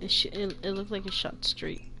 It looked like it shot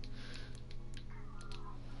straight.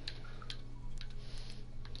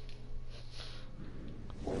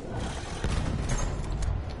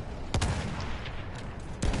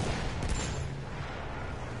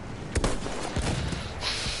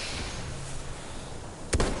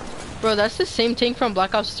 Bro, that's the same thing from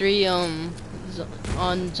Black Ops 3 on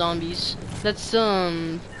zombies. That's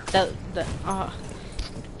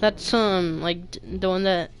that's like the one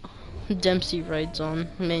that Dempsey rides on,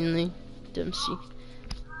 mainly Dempsey.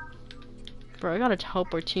 Bro, I gotta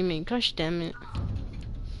help our teammate. Gosh damn it.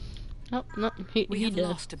 Nope, no, he have dead.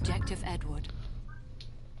 lost objective Edward.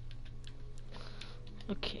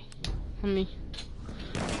 Okay, let me.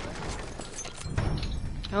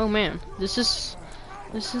 Oh man, this is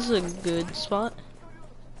a good spot.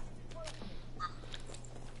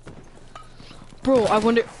 Bro, I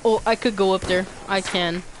wonder. Oh, I could go up there. I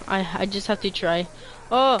can. I just have to try.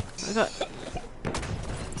 Oh, I got.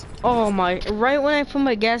 Oh my! Right when I put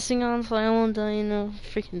my gassing on, so I won't die. You know,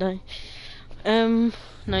 freaking die.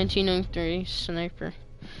 1903 sniper.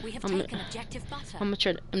 We have taken objective butter. I'm gonna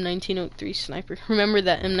try the M1903 sniper. Remember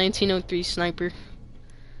that M1903 sniper.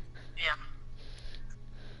 Yeah.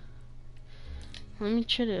 Let me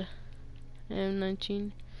try the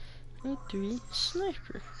M1903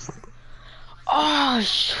 sniper. Oh,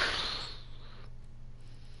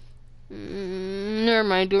 never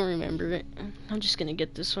mind, don't remember it. I'm just gonna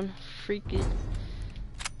get this one. Freak it.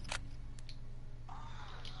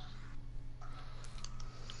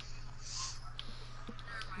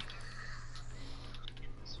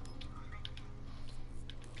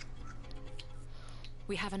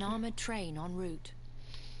 We have an armored train en route.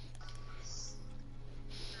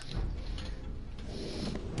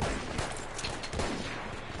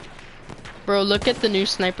 Bro, look at the new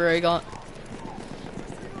sniper I got.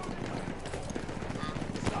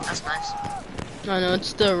 That's nice. I know,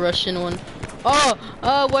 it's the Russian one. Oh,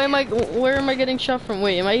 where am I getting shot from?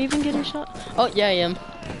 Wait, am I even getting shot? Oh, yeah, I am.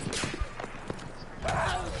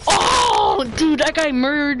 Oh, dude, that guy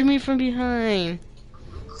murdered me from behind.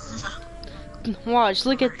 Watch,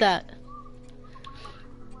 look at that.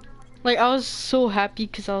 Like, I was so happy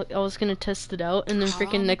because I was gonna test it out, and then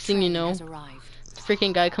freaking next thing you know,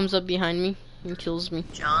 freaking guy comes up behind me and kills me.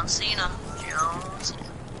 John Cena. John Cena.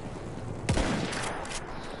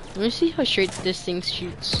 Let me see how straight this thing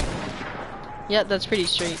shoots. Yeah, that's pretty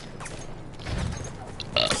straight.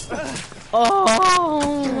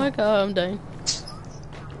 Oh my god, I'm dying.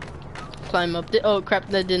 Climb up. Oh crap,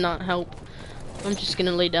 that did not help. I'm just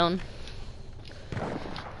gonna lay down.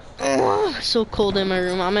 Oh, so cold in my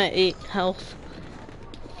room. I'm at 8 health.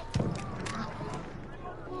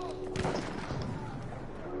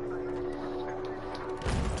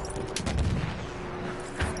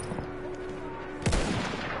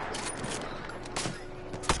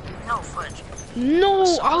 No fudge.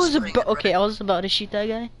 No, I was about to shoot that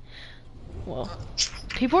guy. Well,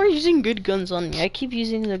 people are using good guns on me. I keep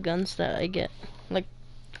using the guns that I get, like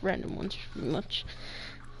random ones, pretty much.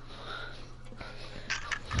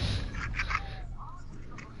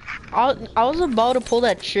 I was about to pull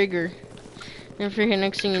that trigger, and freaking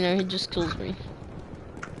next thing you know, he just kills me.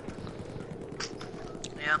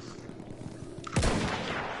 Yeah.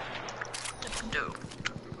 Do.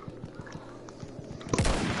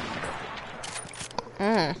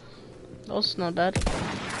 That was not bad.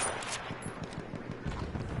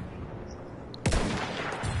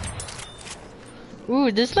 Ooh,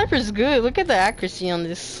 this sniper's good. Look at the accuracy on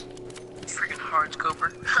this. Freaking hard scoper.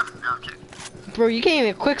 No, I'm joking. Bro, you can't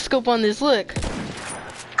even quick scope on this. Look,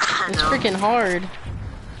 it's freaking hard.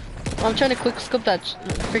 I'm trying to quick scope that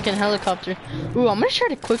freaking helicopter. Ooh, I'm gonna try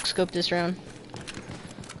to quick scope this round.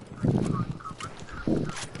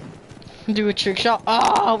 Do a trick shot.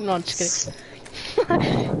 Oh, no, I'm just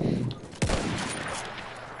kidding.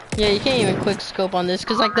 Yeah, you can't even quick scope on this,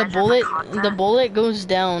 cause like the bullet goes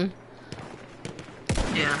down.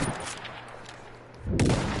 Yeah.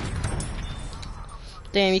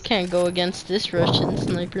 Damn, you can't go against this Russian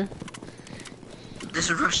sniper. This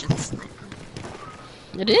is Russian sniper.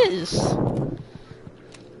 It is.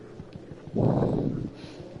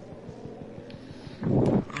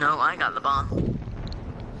 No, I got the bomb.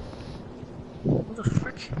 What the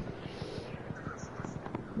frick?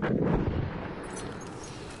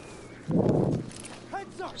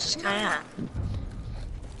 Heads up! Where's this guy at?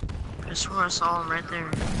 I swear I saw him right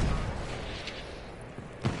there.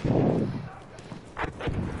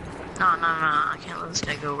 No, I can't let this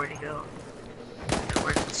guy go. Where'd he go?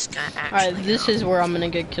 Where did this guy actually Alright, this go? is where I'm gonna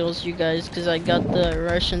get kills, you guys, because I got the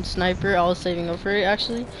Russian sniper. I was saving up for it,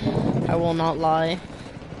 actually. I will not lie.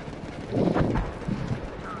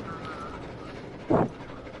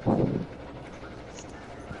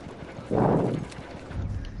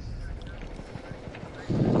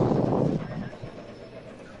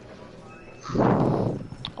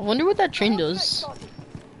 I wonder what that train does.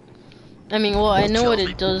 I mean, well, I know what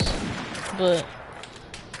it does, but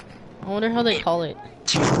I wonder how they call it.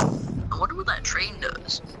 I wonder what that train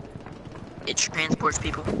does. It transports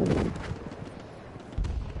people.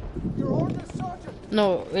 Your orders, Sergeant!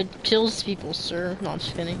 No, it kills people, sir. No, I'm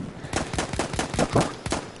just kidding.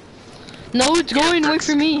 No, it's going away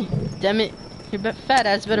from me. Damn it. Your fat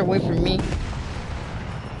ass better wait for me.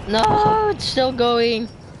 No, it's still going.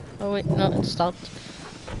 Oh wait, no, it stopped.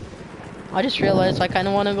 I just realized I kind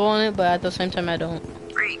of want to go on it, but at the same time I don't.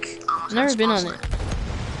 Freak. I've never been on it.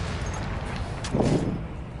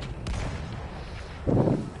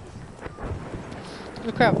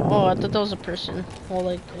 Oh crap, oh I thought that was a person. Well,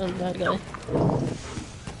 like, a bad guy.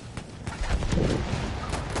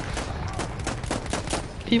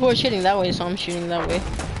 People are shooting that way, so I'm shooting that way.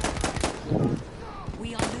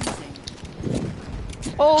 We are losing.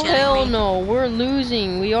 Oh hell no, we're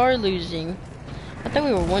losing. We are losing. I thought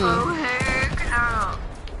we were winning. Oh heck no.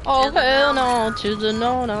 Oh hell no, to the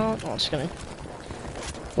no. Oh, just kidding.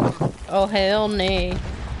 Oh hell nay.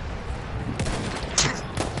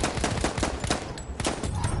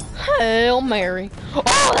 Hail Mary.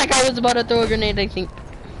 Oh, that guy was about to throw a grenade, I think. To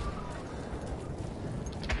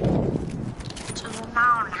the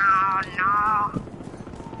no.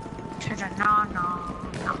 To the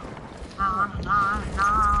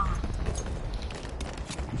no.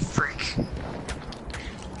 Frick.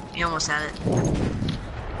 You almost had it.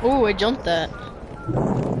 Oh, I jumped that.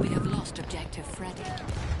 We have lost objective Freddy.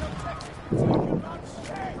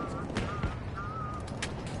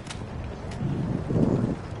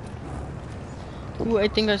 Ooh, I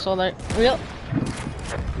think I saw that. Yep.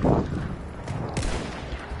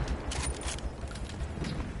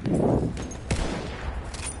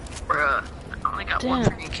 Bruh, I only got one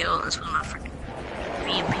Damn. freaking kill, and this was my freaking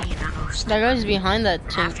VMP. That guy's behind that I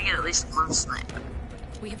have tank. to get at least one snipe.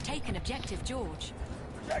 We have taken objective George.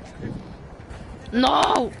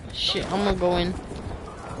 No! Shit, I'm gonna go in.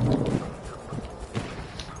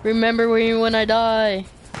 Remember when I die.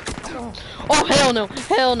 Oh hell no!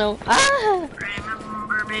 Hell no! Ah!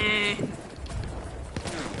 Remember me.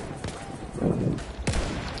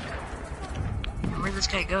 Where'd this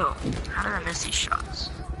guy go? How did I miss these shots?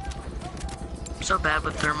 I'm so bad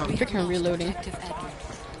with thermal. We have Freaking lost reloading. objective Edward.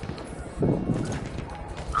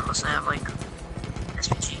 Unless I have like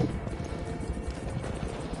SPG.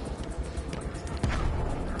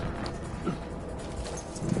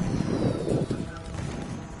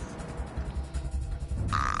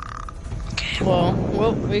 Okay.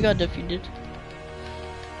 Well, we got defeated.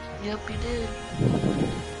 Yep, you did.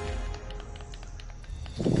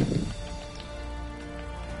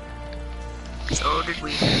 So did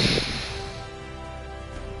we.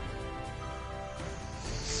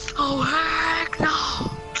 Oh heck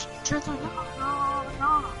no! To the no.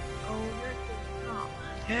 Oh heck no.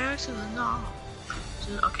 Heck to the no.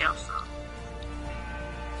 Okay, I'll stop.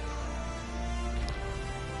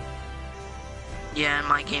 Yeah, in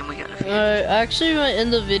my game we got a few. Actually, I'm gonna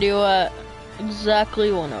end the video at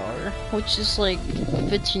exactly 1 hour, which is like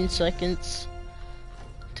 15 seconds.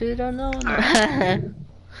 Dude, I know.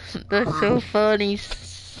 That's so funny.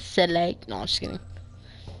 Select. No, I'm just kidding.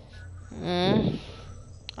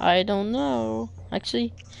 I don't know.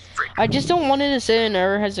 Actually, I just don't want it to say an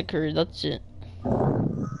error has occurred. That's it.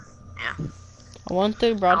 Yeah. I want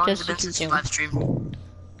the How long has broadcast it to been since keep you going. live streamed?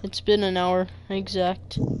 It's been an hour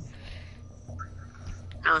exact.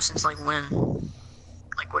 No, since like when?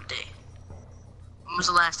 Like what day? When was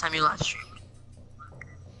the last time you live streamed?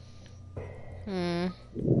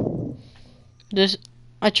 This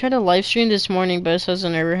I tried to live stream this morning, but it says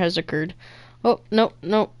an error has occurred. Oh no,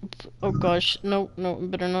 no! Oh gosh, no, no!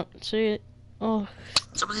 Better not say it. Oh.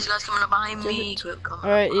 Some of these guys coming up behind me. All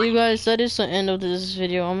right, you guys. That is the end of this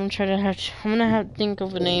video. I'm gonna have to think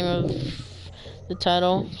of a name of the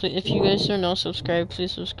title. So if you guys are not subscribed,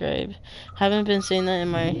 please subscribe. Haven't been saying that in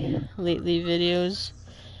my lately videos,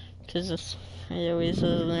 cause it always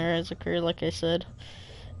says an error has occurred, like I said.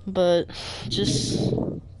 But just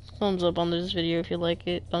thumbs up on this video if you like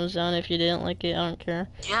it. Thumbs down if you didn't like it. I don't care.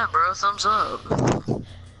 Yeah, bro. Thumbs up.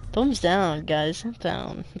 Thumbs down, guys. Thumbs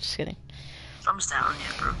down. I'm just kidding. Thumbs down,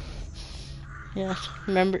 yeah, bro. Yeah.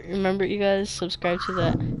 Remember, you guys subscribe to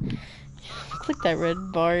that. Click that red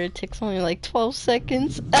bar. It takes only like 12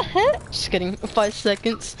 seconds. Just kidding. 5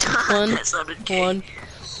 seconds. One.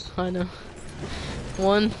 I know.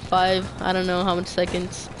 1, 5. I don't know how much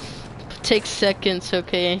seconds. It takes seconds,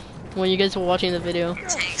 okay? When you guys are watching the video. It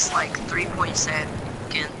takes like 3.7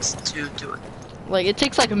 seconds to do it. Like, it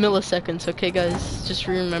takes like milliseconds, okay, guys? Just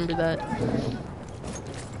remember that.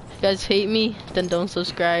 If you guys hate me, then don't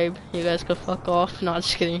subscribe. You guys can fuck off. No,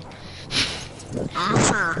 just kidding.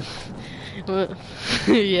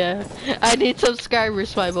 Yeah, I need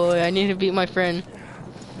subscribers, my boy. I need to beat my friend.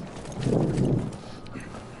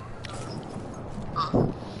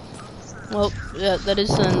 Well, yeah, that is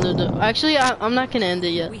the end of the... Actually, I'm not gonna end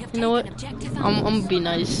it yet. You know what? I'm gonna be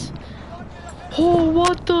nice. Oh,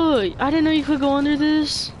 what the? I didn't know you could go under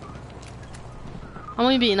this. I'm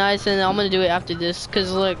gonna be nice and I'm gonna do it after this.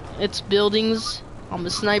 Cause look, it's buildings. I'm a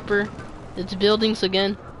sniper. It's buildings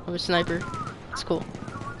again. I'm a sniper. It's cool.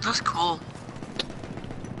 That's cool.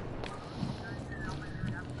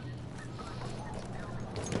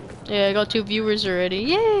 Yeah, I got 2 viewers already.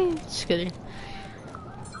 Yay! Just kidding.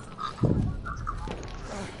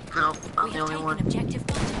 No, I'm the only one. Objective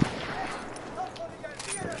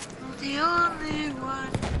The only one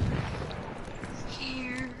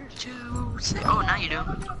here to say. Oh, now you do.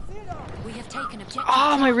 We have taken objective.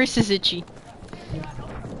 Oh, my wrist is itchy.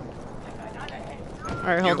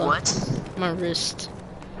 Alright, hold on. What? My wrist.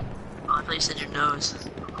 Oh, I thought you said your nose.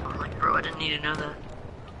 I'm like, bro, I didn't need to know that.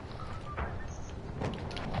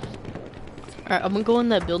 Alright, I'm gonna go in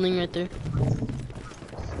that building right there.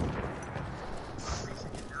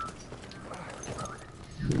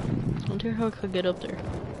 I wonder how I could get up there.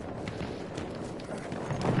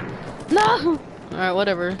 No! Alright,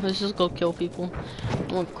 whatever. Let's just go kill people. I'm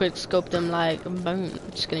gonna quick scope them like boom.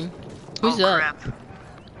 Just kidding. Who's that? Crap.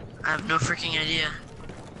 I have no freaking idea.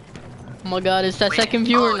 Oh my god, it's that Wait, second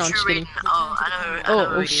viewer? oh, No, I'm just kidding. Oh, I know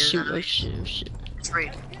who Oh it is. shoot, oh shit, oh shit. It's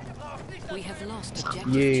Raiden. We have lost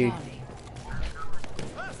objective Yeah. Charlie.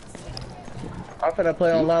 I'm finna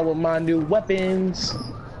play online with my new weapons.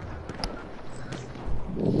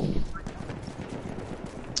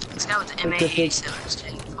 This guy with the MA87 is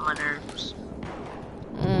getting on my nerves.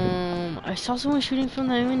 I saw someone shooting from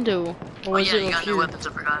that window. Or Oh was yeah, it you up got here? new weapons,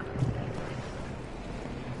 I forgot.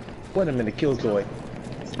 Wait a minute, Killjoy.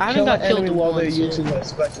 I haven't Kill got an killed enemy while they're once yet. using a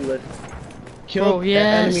specialist. Kill Bro, an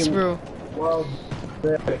yes, enemy bro. while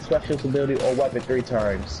they're a specialist ability or weapon 3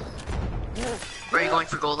 times. Are you going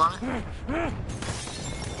for gold on it?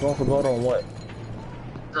 Going for gold on what?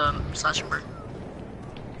 The slash and burn.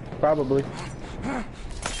 Probably. I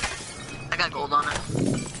got gold on it.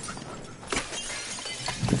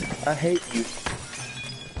 I hate you. It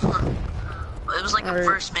was like the Alright.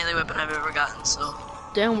 first melee weapon I've ever gotten, so.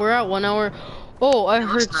 Damn, we're at 1 hour. Oh, I It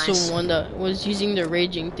looks heard nice. someone that was using the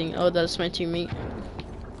raging thing. Oh, that's my teammate.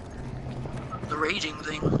 The raging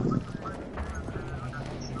thing.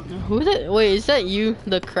 Who that? Wait, is that you?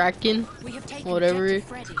 The Kraken? We have taken Whatever. objective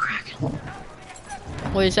Freddy. Kraken.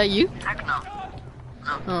 Wait, is that you? Heck no.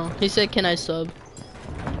 Oh, he said, can I sub?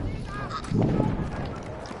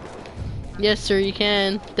 Yes, sir, you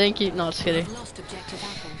can. Thank you. No, just We kidding. have lost objective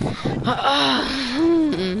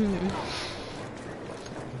Apple.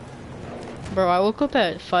 Bro, I woke up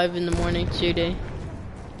at 5 in the morning today.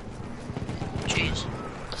 Jeez.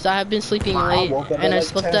 Cause I have been sleeping I late woke up and at I like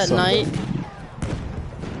slept 10 at night. something.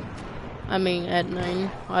 I mean, at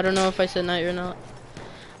 9. I don't know if I said night or not.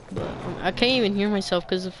 But I can't even hear myself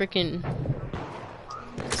because the freaking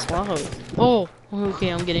it's loud. Oh, okay,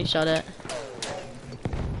 I'm getting shot at.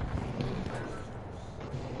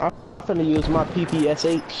 I'm finna use my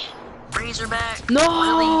PPSH. Razorback.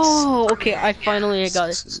 No! Release. Okay, I finally got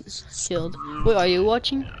killed. Wait, are you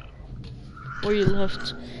watching? Or you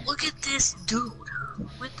left? Look at this dude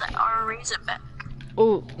with the R Razorback.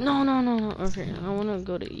 Oh, no. Okay, I wanna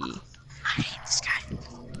go to E. I hate this guy.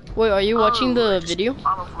 Wait, are you watching Oh, the video?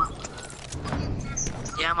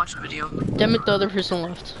 Yeah, I'm watching the video. Damn it, the other person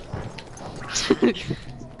left.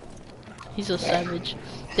 He's a savage.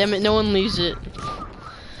 Damn it, no one leaves it.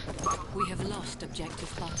 We have lost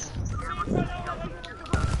objective butter.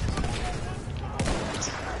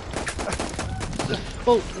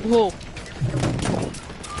 Oh, whoa.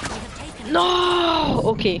 We have taken No!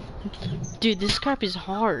 Okay. Dude, this crap is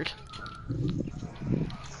hard.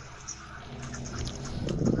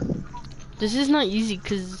 This is not easy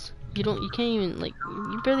because you can't even, like,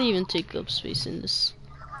 you barely even take up space in this.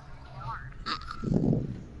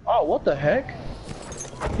 Oh, what the heck?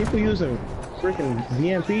 People using freaking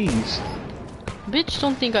VMPs. Bitch,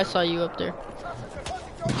 don't think I saw you up there.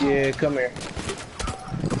 Yeah, come here.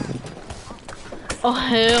 Oh,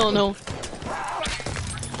 hell no.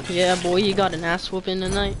 Yeah, boy, you got an ass whooping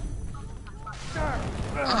tonight.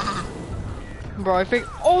 Bro, I think.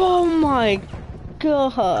 Oh my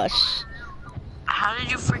gosh. How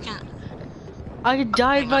did you freaking? I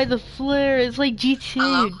died by the flare. It's like G2.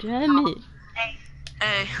 Hello? Damn it.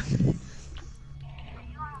 Hey,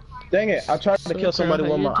 Dang it, I tried to kill somebody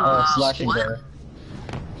with my slashing what? gun.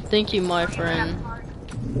 Thank you, my friend.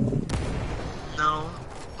 no.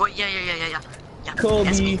 Wait, yeah. Kobe,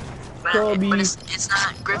 It's me. But, Kobe. but it's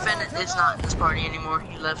not Griffin. It's not in this party anymore.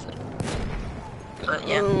 He left. But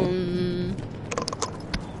yeah.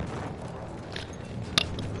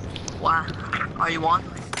 Why? Are you on?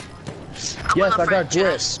 I'm Yes, with my I got friend grip.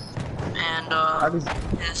 Jess and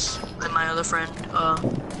yes, and my other friend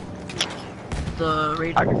the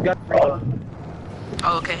raid. I got.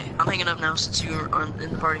 Oh, okay. I'm hanging up now since you are in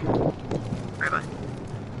the party. Right, bye.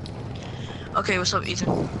 Okay, what's up,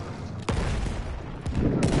 Ethan?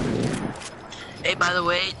 Hey, by the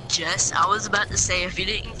way, Jess, I was about to say, if you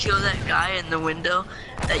didn't kill that guy in the window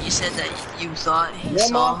that you said that you thought he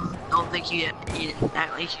saw, I don't think you didn't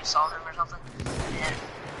act like you saw him or something. And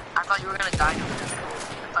I thought you were gonna die.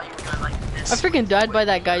 I thought you were gonna, like, miss. I freaking died by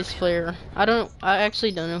that guy's flare. I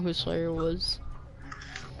actually don't know whose flare was.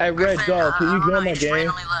 Hey, Red Griffin, Dog, can I you don't know, join my he just game?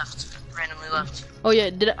 randomly left. Oh yeah,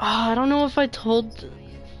 did I? Oh, I don't know if I told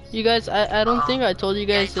you guys. I don't think I told you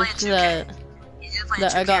Yeah, guys he played 2K.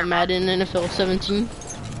 that I got mad in NFL 17.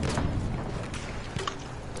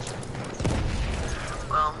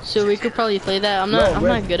 Well, So we could probably play that. I'm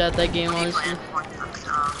not good at that game, honestly.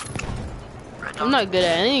 I'm not good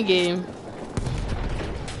at any game.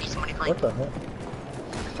 What the heck?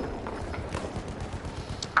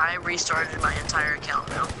 I restarted my entire account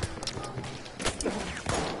now.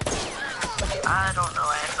 I don't know,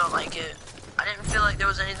 I felt like it. I didn't feel like there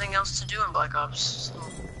was anything else to do in Black Ops. So.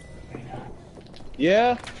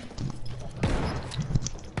 Yeah?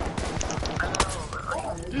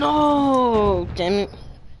 No, damn it.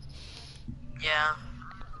 Yeah.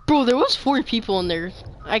 Bro, there was 4 people in there.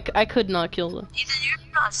 I could not kill them. Ethan, you're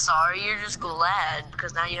not sorry, you're just glad,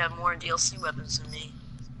 because now you have more DLC weapons than me.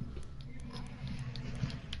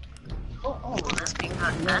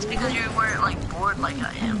 That's because you weren't, like, bored like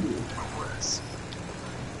I am. Or was.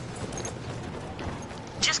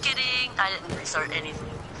 Just kidding, I didn't restart anything.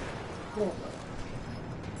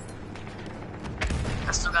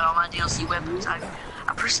 I still got all my DLC weapons. I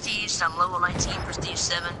prestige, I'm level 19, prestige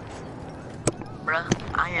 7. Bruh,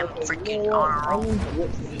 I am freaking on a roll.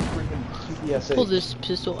 Pull this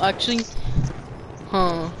pistol. Actually,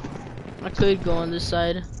 I could go on this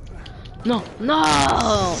side. No,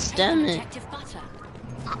 damn it. objective butter.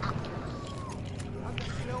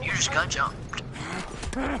 You just got jumped.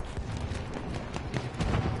 I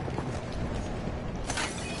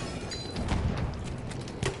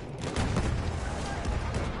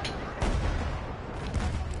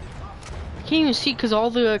can't even see because all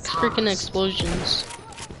the freaking explosions.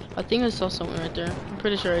 I think I saw someone right there. I'm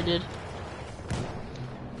pretty sure I did.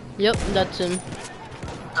 Yep, that's him.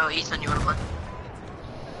 Oh, Ethan, you wanna play?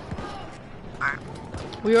 Alright.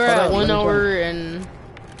 We are at 1 hour and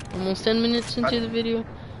almost 10 minutes into the video,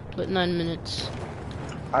 but 9 minutes.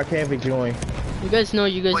 I can't be joined. You guys know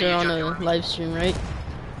you guys What are are on you a joining? live stream, right?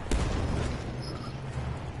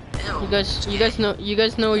 Ew. You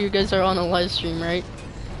guys know you guys are on a live stream, right?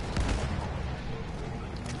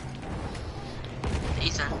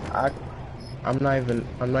 Ethan. I'm not even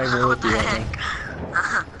What with the you right now.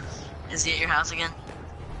 heck? Is he at your house again?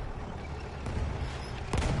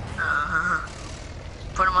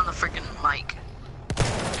 Put him on the freaking mic.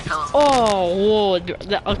 Hello. Oh,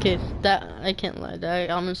 whoa, okay, that, I can't lie, that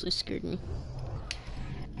honestly scared me.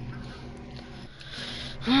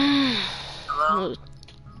 Hello?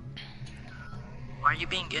 Why are you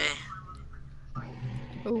being gay?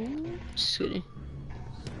 Oh, just kidding.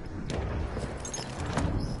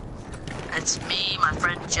 It's me, my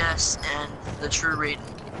friend Jess, and the true Raiden.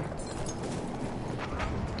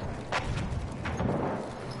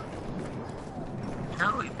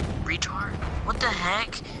 No, read retard. What the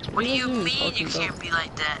heck? What do you mean you can't be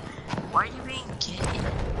like that? Why are you being gay?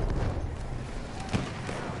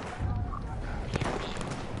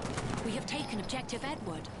 We have taken objective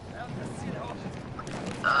Edward.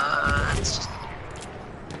 That's just...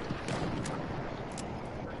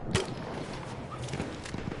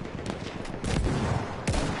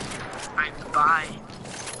 Alright, bye.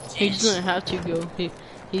 He doesn't have to go.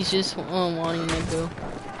 He's just wanting to go.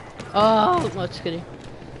 Oh, let's get it.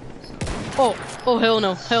 Oh, oh, hell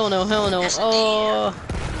no, hell no, hell no. Oh.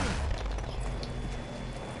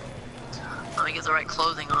 Let me get the right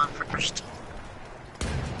clothing on first.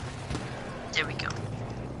 There we go.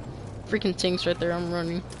 Freaking tanks right there, I'm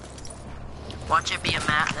running. Watch it be a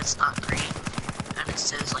map that's not green. And it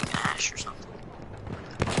says like ash or something.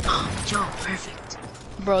 Oh, yo, perfect.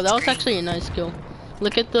 Bro, that was actually a nice kill.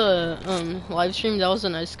 Look at the live stream, that was a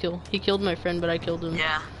nice kill. He killed my friend, but I killed him.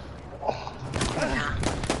 Yeah. Yeah.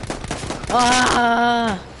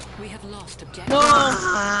 Ah! We have lost objective.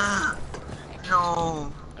 No!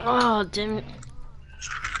 No. Oh, damn it.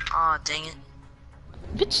 Aw, dang it.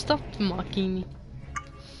 Bitch, stop mocking me.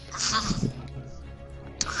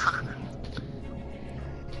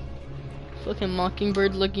 Fucking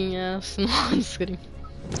mockingbird looking ass. No, I'm just kidding.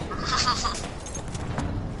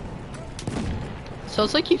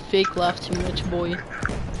 Sounds like you fake laugh too much, boy.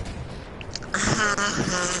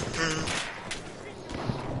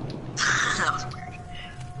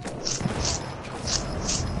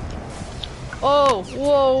 Oh,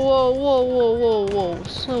 whoa, whoa, whoa, whoa, whoa, whoa.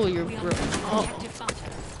 So you're bro. Oh.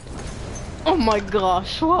 Oh my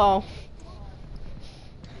gosh, wow.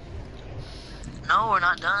 No, we're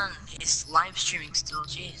not done. He's live streaming still,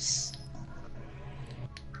 jeez.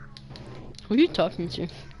 Who are you talking to?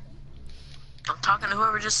 I'm talking to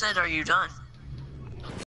whoever just said, are you done?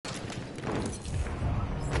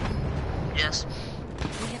 Yes.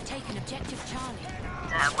 We have taken objective Charlie.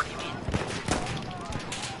 Dad, what do you mean?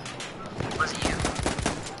 Was it you?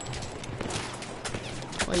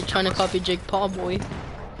 Why are you trying to copy Jake Paul, boy?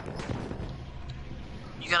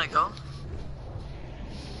 You gotta go?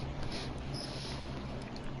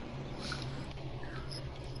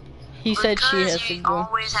 He said she Because has to you go.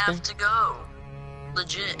 always have to go.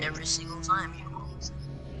 Legit, every single time you always.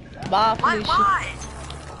 Bye, Why? Felicia. Why?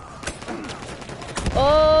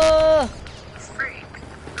 Oh! Freak.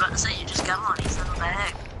 I'm about to say, you just got on. He said, what the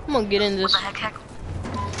heck? I'm gonna get in What this. the heck?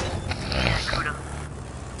 Yeah, Kudo.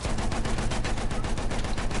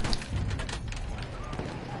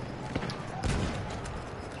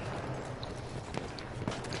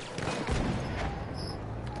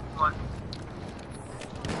 What?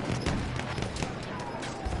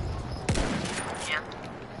 Yeah.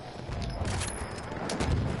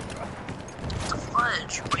 The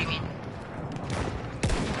fudge? What do you mean?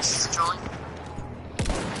 This is trolling?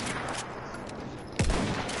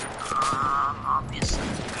 Obviously.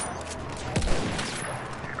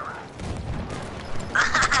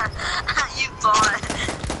 You thought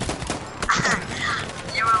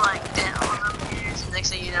you were like down on them years, and next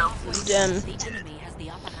thing you know, Damn. The enemy has the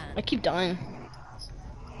upper hand. I keep dying.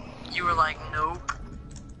 you were like, nope.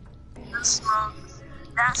 The smoke.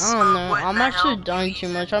 That I smoke don't know. wouldn't I'm have actually helped dying you too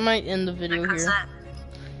either, much. I might end the video because here.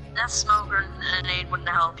 that smoke or an aid wouldn't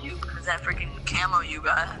help you because that freaking camo you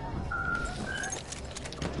got.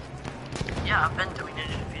 Yeah, I've been doing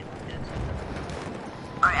ninja defuse.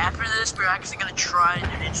 Alright, after this, we're actually gonna try to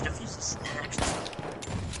ninja defuse this next.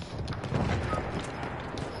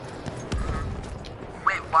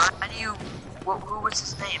 Wait, why do you? Who was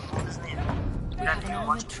his name? What was his name? We have an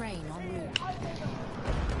armored train en route.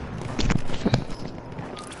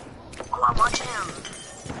 Oh, I watch him.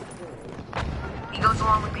 He goes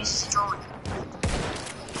along with BCC trolling.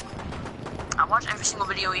 I watch every single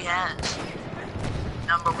video he has.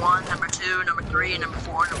 Number 1, number 2, number 3, number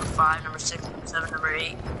 4, number 5, number 6, number 7, number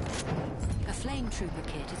 8. A flame trooper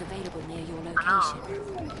kit is available near your I know. location.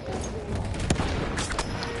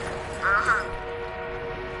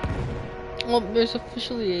 Well, there's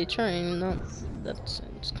officially a train. That's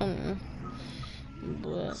it's coming.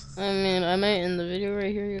 But I mean, I might end the video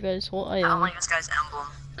right here, you guys. Well, I don't like this guy's emblem.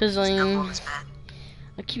 Cause His emblem is bad.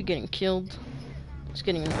 I keep getting killed. It's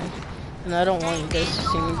getting annoying. And I don't want you guys to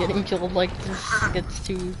see me getting killed like this. It gets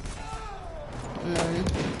too annoying.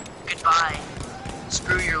 Goodbye.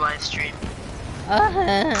 Screw your live stream.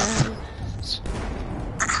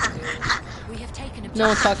 We have taken No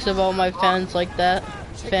one talks about my fans like that.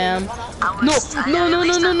 Fam. No,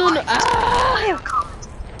 I Ah!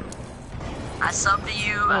 I subbed to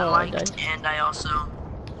you, I Oh, I liked, died. and I also...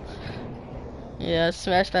 Yeah,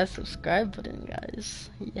 smash that subscribe button, guys.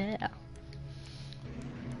 Yeah.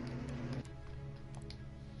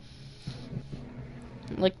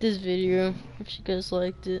 like this video if you guys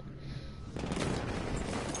liked it.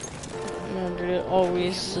 Remember to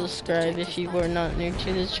always subscribe if you are not new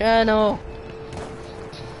to the channel.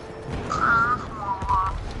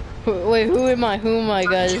 Wait, who am I? Who am I,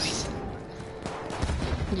 guys?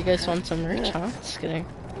 You guys want some merch, huh? Just kidding.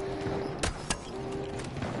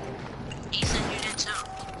 Ethan, you did too.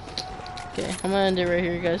 Okay, I'm gonna end it right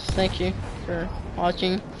here, guys. Thank you for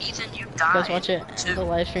watching. Ethan, you You died. guys watch it too. the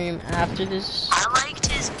live stream after this. I liked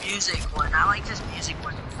his music one.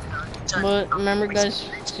 But remember, guys,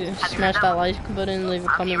 to smash that like button, leave a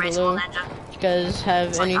comment below. If you guys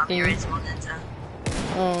have anything,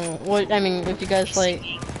 what I mean, if you guys like,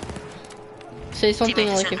 say something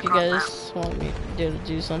like if you guys want me to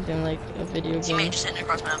do something like a video game,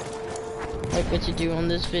 like what you do on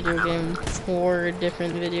this video game or a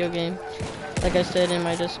different video game. Like I said in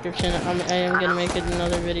my description, I am gonna make it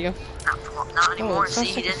another video. Not anymore. It sounds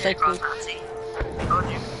See, like he a did sex cross book. See?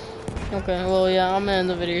 Told you. Okay, well, yeah, I'm gonna end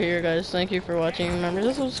the video here, guys. Thank you for watching. Remember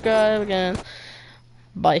to subscribe again.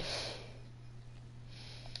 Bye.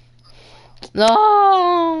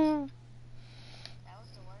 No!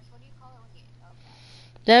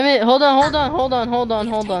 Damn it, hold on. I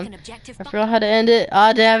forgot how to end it.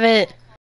 Ah, damn it.